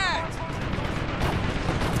 Contact!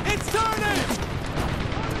 It's turning!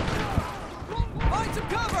 Find some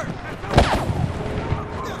cover!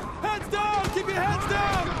 Heads down! Keep your heads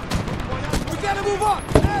down! We gotta move up!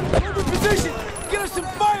 Adam, move in position! Get us some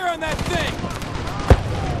fire on that thing!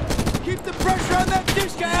 Keep the pressure on that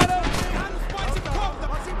dish, Adam!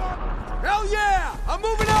 Hell yeah! I'm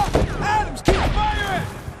moving up! Adams, keep firing!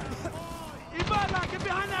 Ibala, get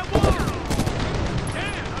behind that wall!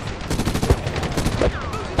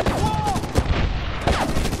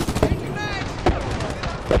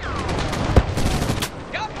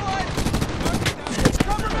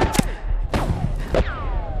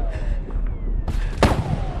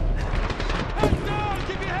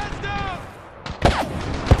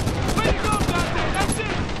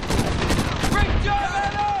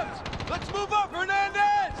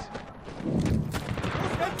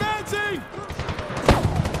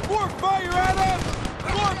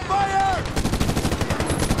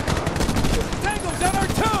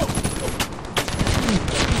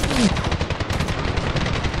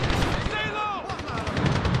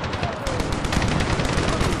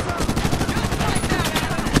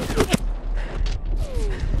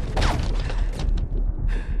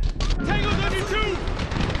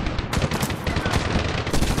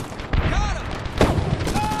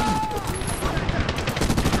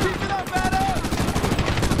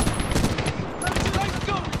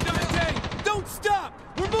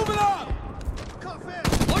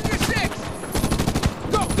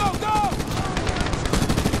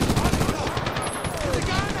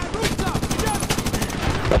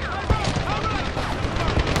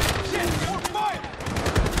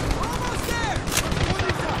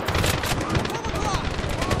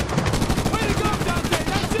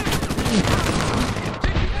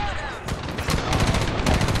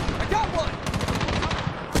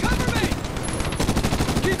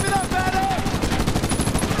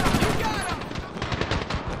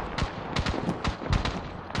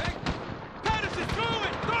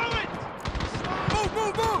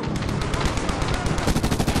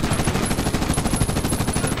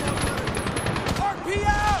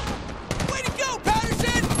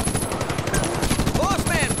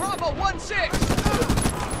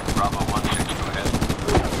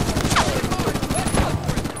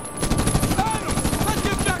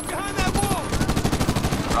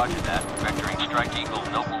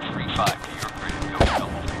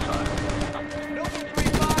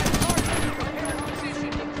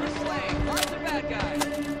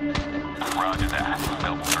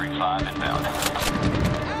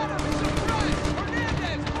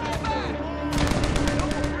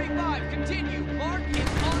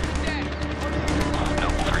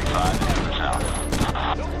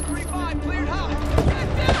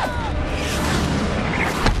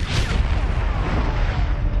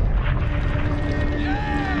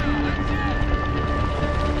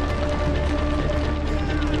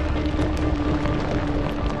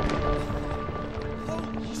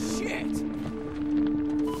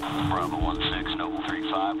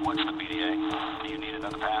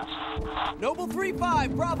 Noble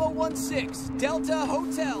 3-5, Bravo 1-6, Delta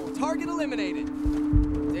Hotel, target eliminated.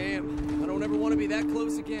 Damn, I don't ever want to be that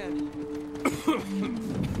close again.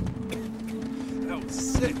 That was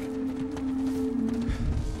sick.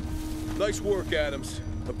 Nice work, Adams.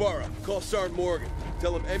 Ibarra, call Sergeant Morgan.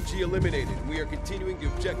 Tell him MG eliminated and we are continuing to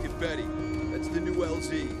objective Betty. That's the new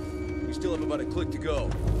LZ. We still have about a click to go.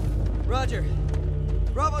 Roger.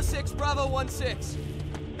 Bravo 6, Bravo 1-6.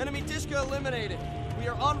 Enemy Dishka eliminated. We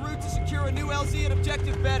are en route to secure a new LZ at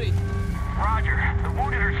Objective Betty. Roger. The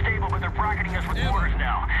wounded are stable, but they're bracketing us with mortars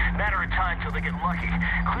now. Matter of time till they get lucky.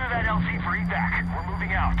 Clear that LZ for evac. We're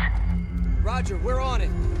moving out. Roger, we're on it.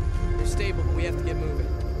 They're stable, but we have to get moving.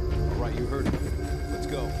 All right, you heard it. Let's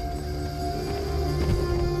go.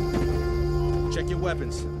 Check your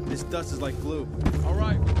weapons. This dust is like glue. All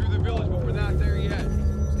right, we're through the village, but we're not there yet.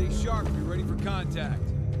 Stay sharp and be ready for contact.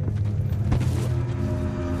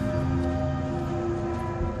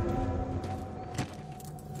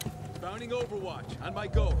 Bounding Overwatch. On my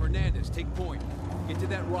go. Hernandez, take point. Get to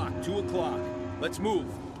that rock, 2 o'clock. Let's move.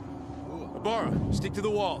 Ibarra, stick to the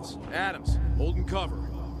walls. Adams, holding cover.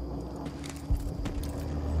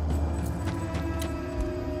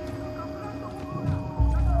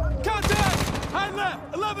 Contact! High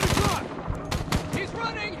left, 11 o'clock! He's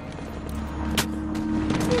running!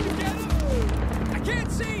 Get him! I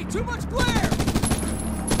can't see! Too much glare!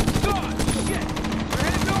 God! Shit! They're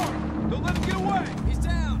headed north! Don't let him get away! He's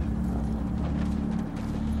down!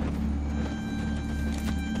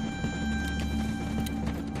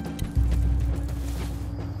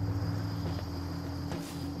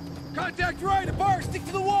 Contact right! Ibarra, stick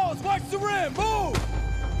to the walls! Watch the rim! Move!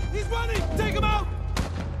 He's running! Take him out!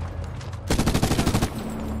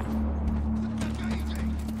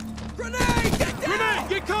 Grenade! Get down! Grenade!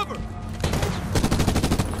 Get cover!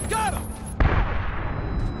 Got him!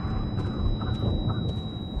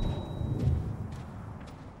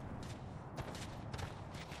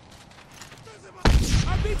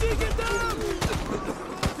 RPG, get down!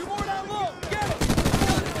 2 more down low! Get him!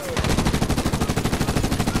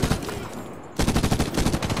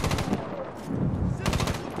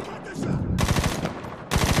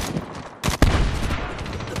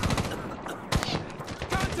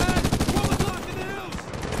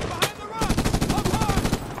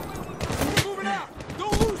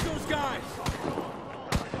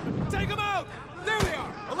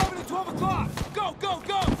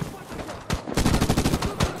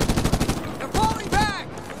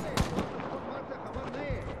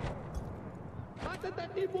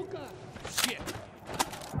 Shit!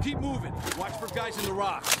 Keep moving. Watch for guys in the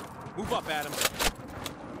rocks. Move up, Adams.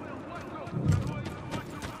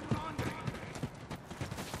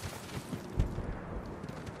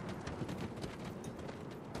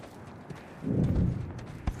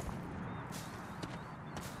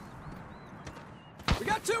 We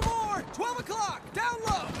got 2 more! 12 o'clock! Down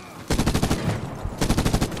low!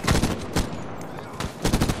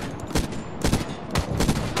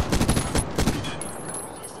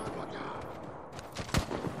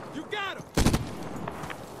 You got him!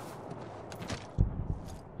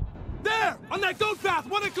 There! On that goat path!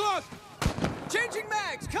 1 o'clock! Changing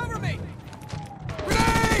mags! Cover me!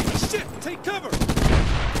 Grenade! Shit! Take cover!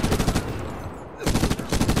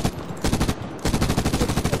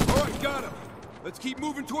 All right, got him. Let's keep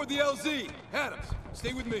moving toward the LZ. Adams,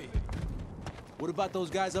 stay with me. What about those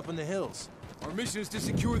guys up in the hills? Our mission is to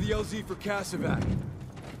secure the LZ for Casevac.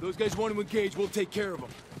 If those guys want to engage, we'll take care of them.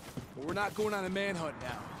 But we're not going on a manhunt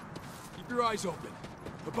now. Keep your eyes open.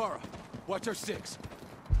 Ibarra, watch our 6.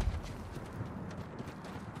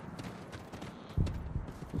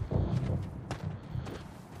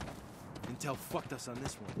 Intel fucked us on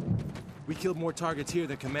this one. We killed more targets here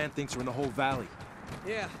than Command thinks are in the whole valley.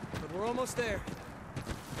 Yeah, but we're almost there.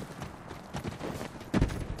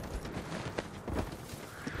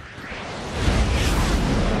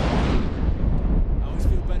 I always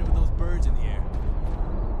feel better with those birds in the air.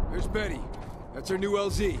 There's Betty. That's our new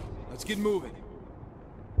LZ. Let's get moving.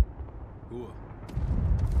 Ooh.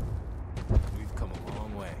 We've come a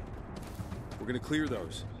long way. We're gonna clear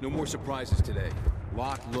those. No more surprises today.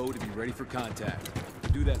 Lock, load, and be ready for contact.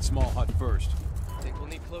 We'll do that small hut first. Think we'll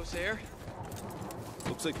need close air?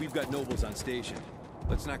 Looks like we've got nobles on station.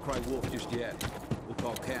 Let's not cry wolf just yet. We'll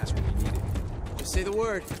call Cass when we need it. Just say the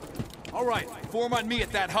word. All right, form on me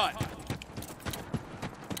at that hut.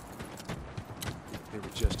 They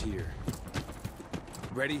were just here.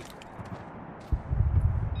 Ready?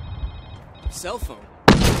 Cell phone.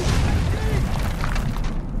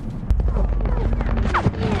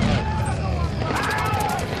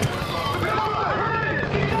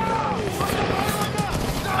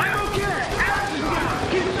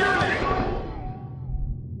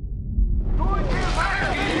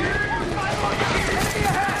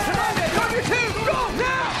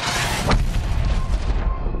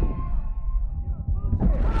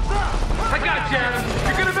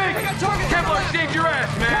 You're gonna make it! Kevlar saved your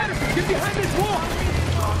ass, man! Get behind this wall!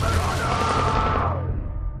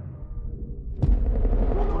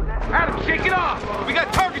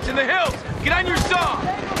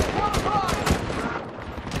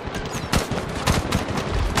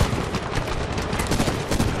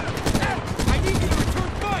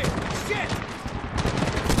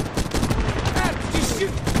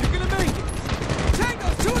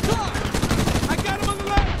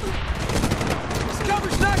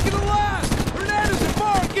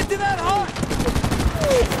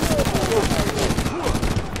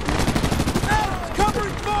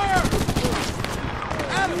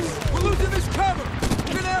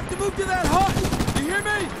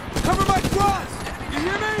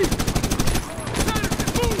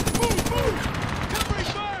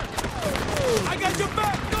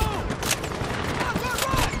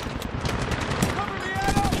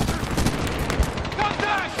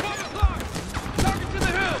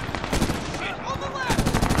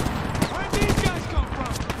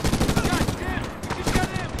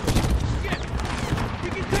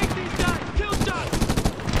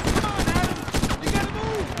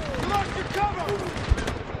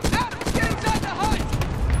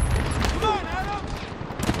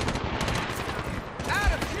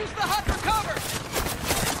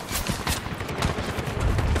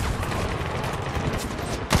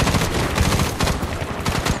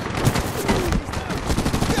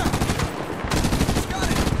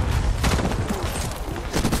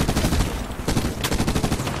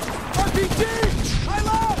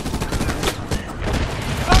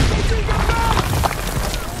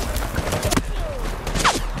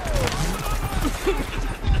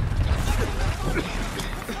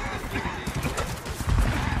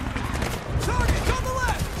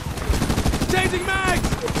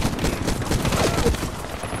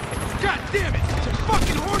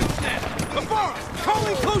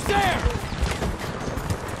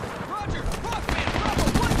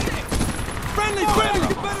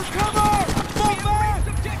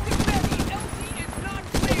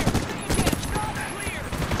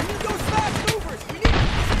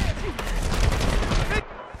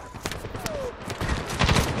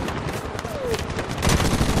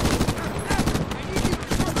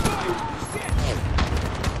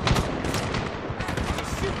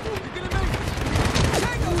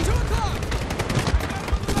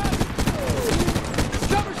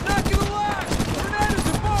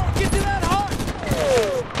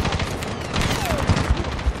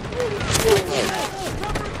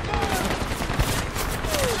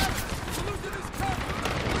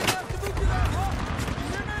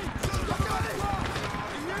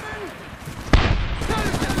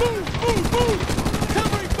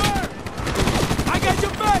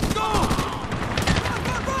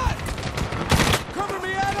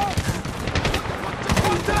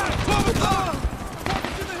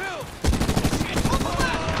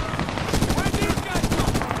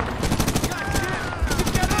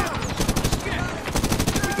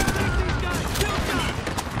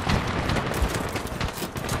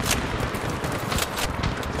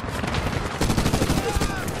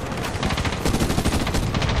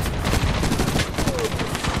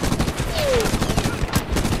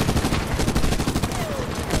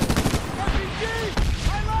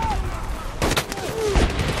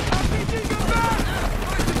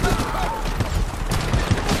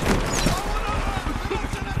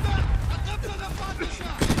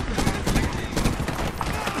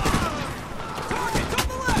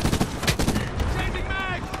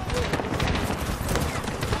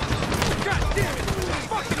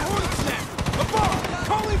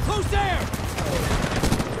 Close air!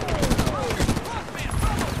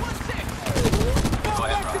 Fall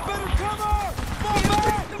back to better cover! Fall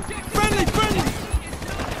back! Friendly, friendly!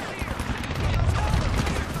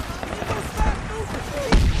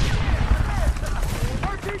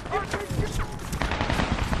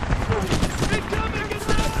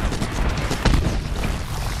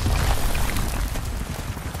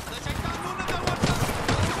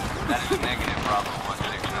 That is a negative, Bravo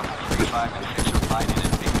 1-6. Numbers 3, 5, and 6 are fighting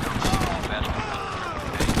at Big Hill. Investment.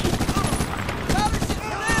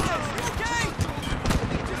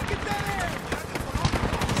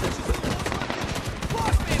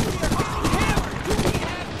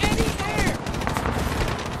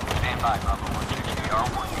 Stand by, Bravo 1-6. We are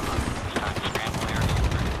working on it. It's time to scramble air to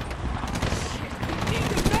get ready.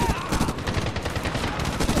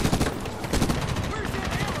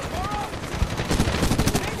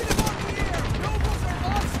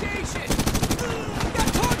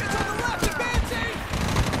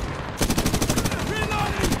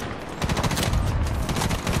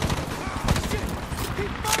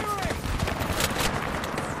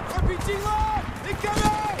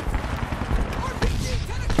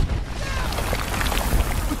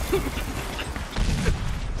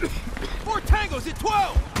 Tangos at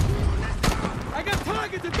 12! I got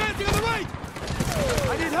targets advancing on the right!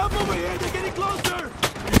 I need help over here, they're getting closer!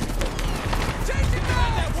 Chasing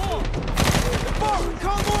down that wall! Forward,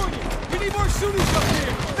 call morning! We need more shooters up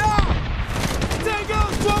here! Now!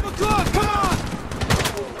 Tangos, 12 o'clock, come on!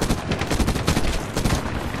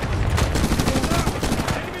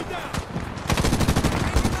 Enemy down!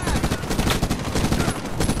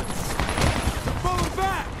 Falling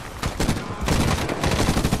back!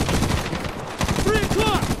 3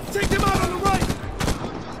 o'clock! Take them out on the right!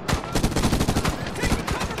 Taking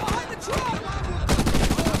cover behind the truck!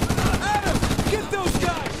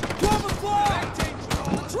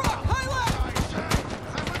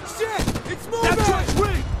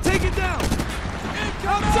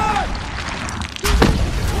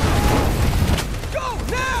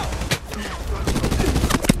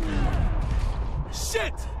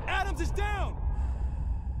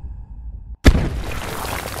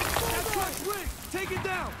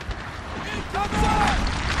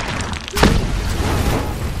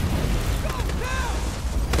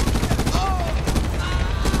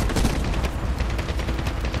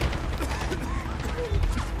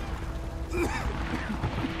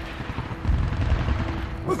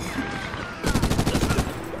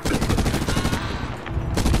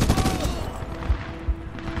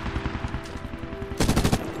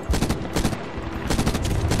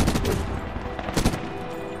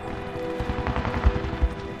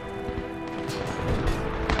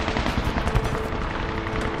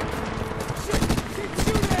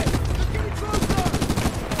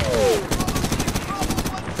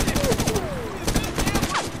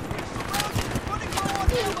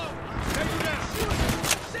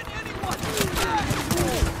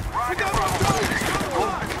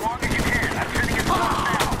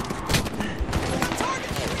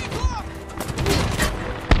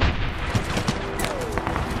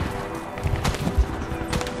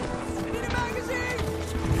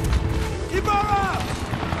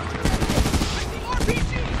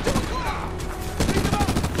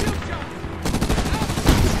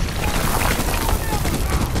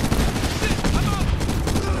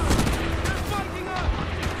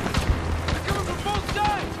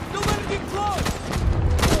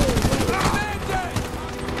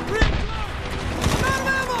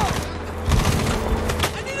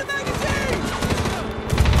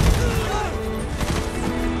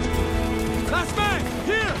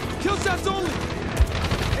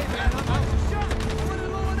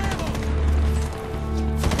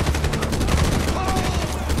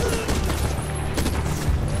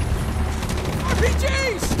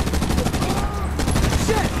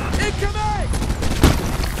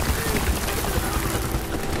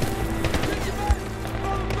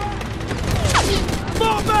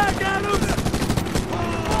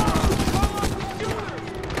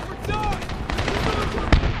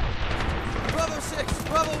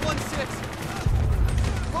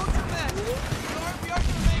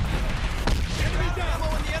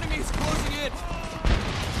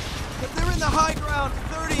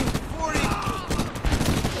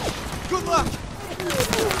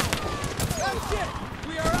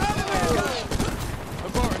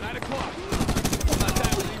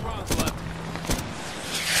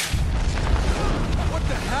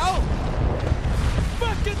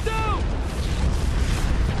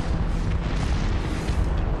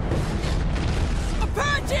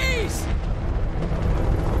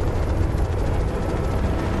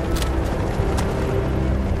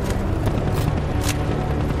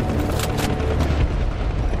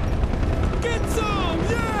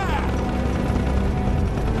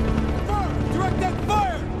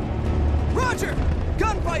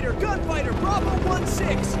 Gunfighter, Bravo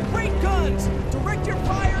 1-6. Great guns. Direct your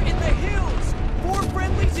fire in the hills. 4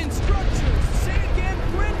 friendlies in structures. Say again,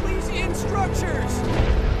 friendlies in structures.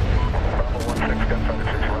 Bravo 1-6, Gunfighter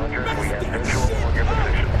 6, roger. We have visual on your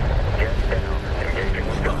position. Get down. Engaging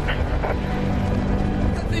with guns.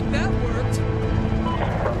 I think that worked.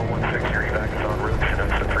 Bravo 1-6, your evac is en route.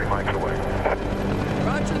 It's 3 miles away.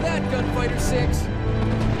 Roger that, Gunfighter 6.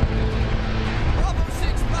 Bravo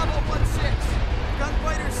 6, Bravo 1-6.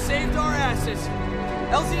 Gunfighters saved our asses.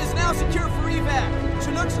 LZ is now secure for evac.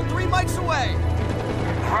 Chinooks are 3 mics away.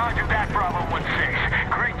 Roger that, Bravo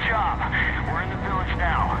 1-6. Great job. We're in the village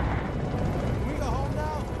now. Can we go home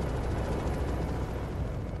now?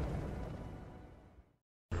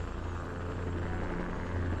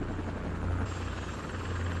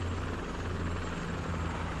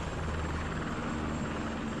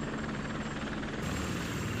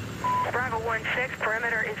 Bravo 1-6,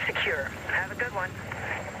 perimeter is secure. Have a good one.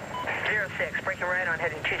 06, breaking right on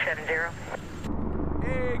heading 270.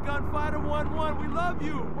 Hey, Gunfighter 1-1, we love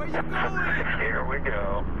you. Where you going? Here we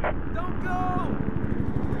go. Don't go!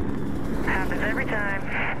 Happens every time.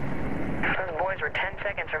 Those boys were 10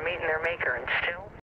 seconds from meeting their maker and still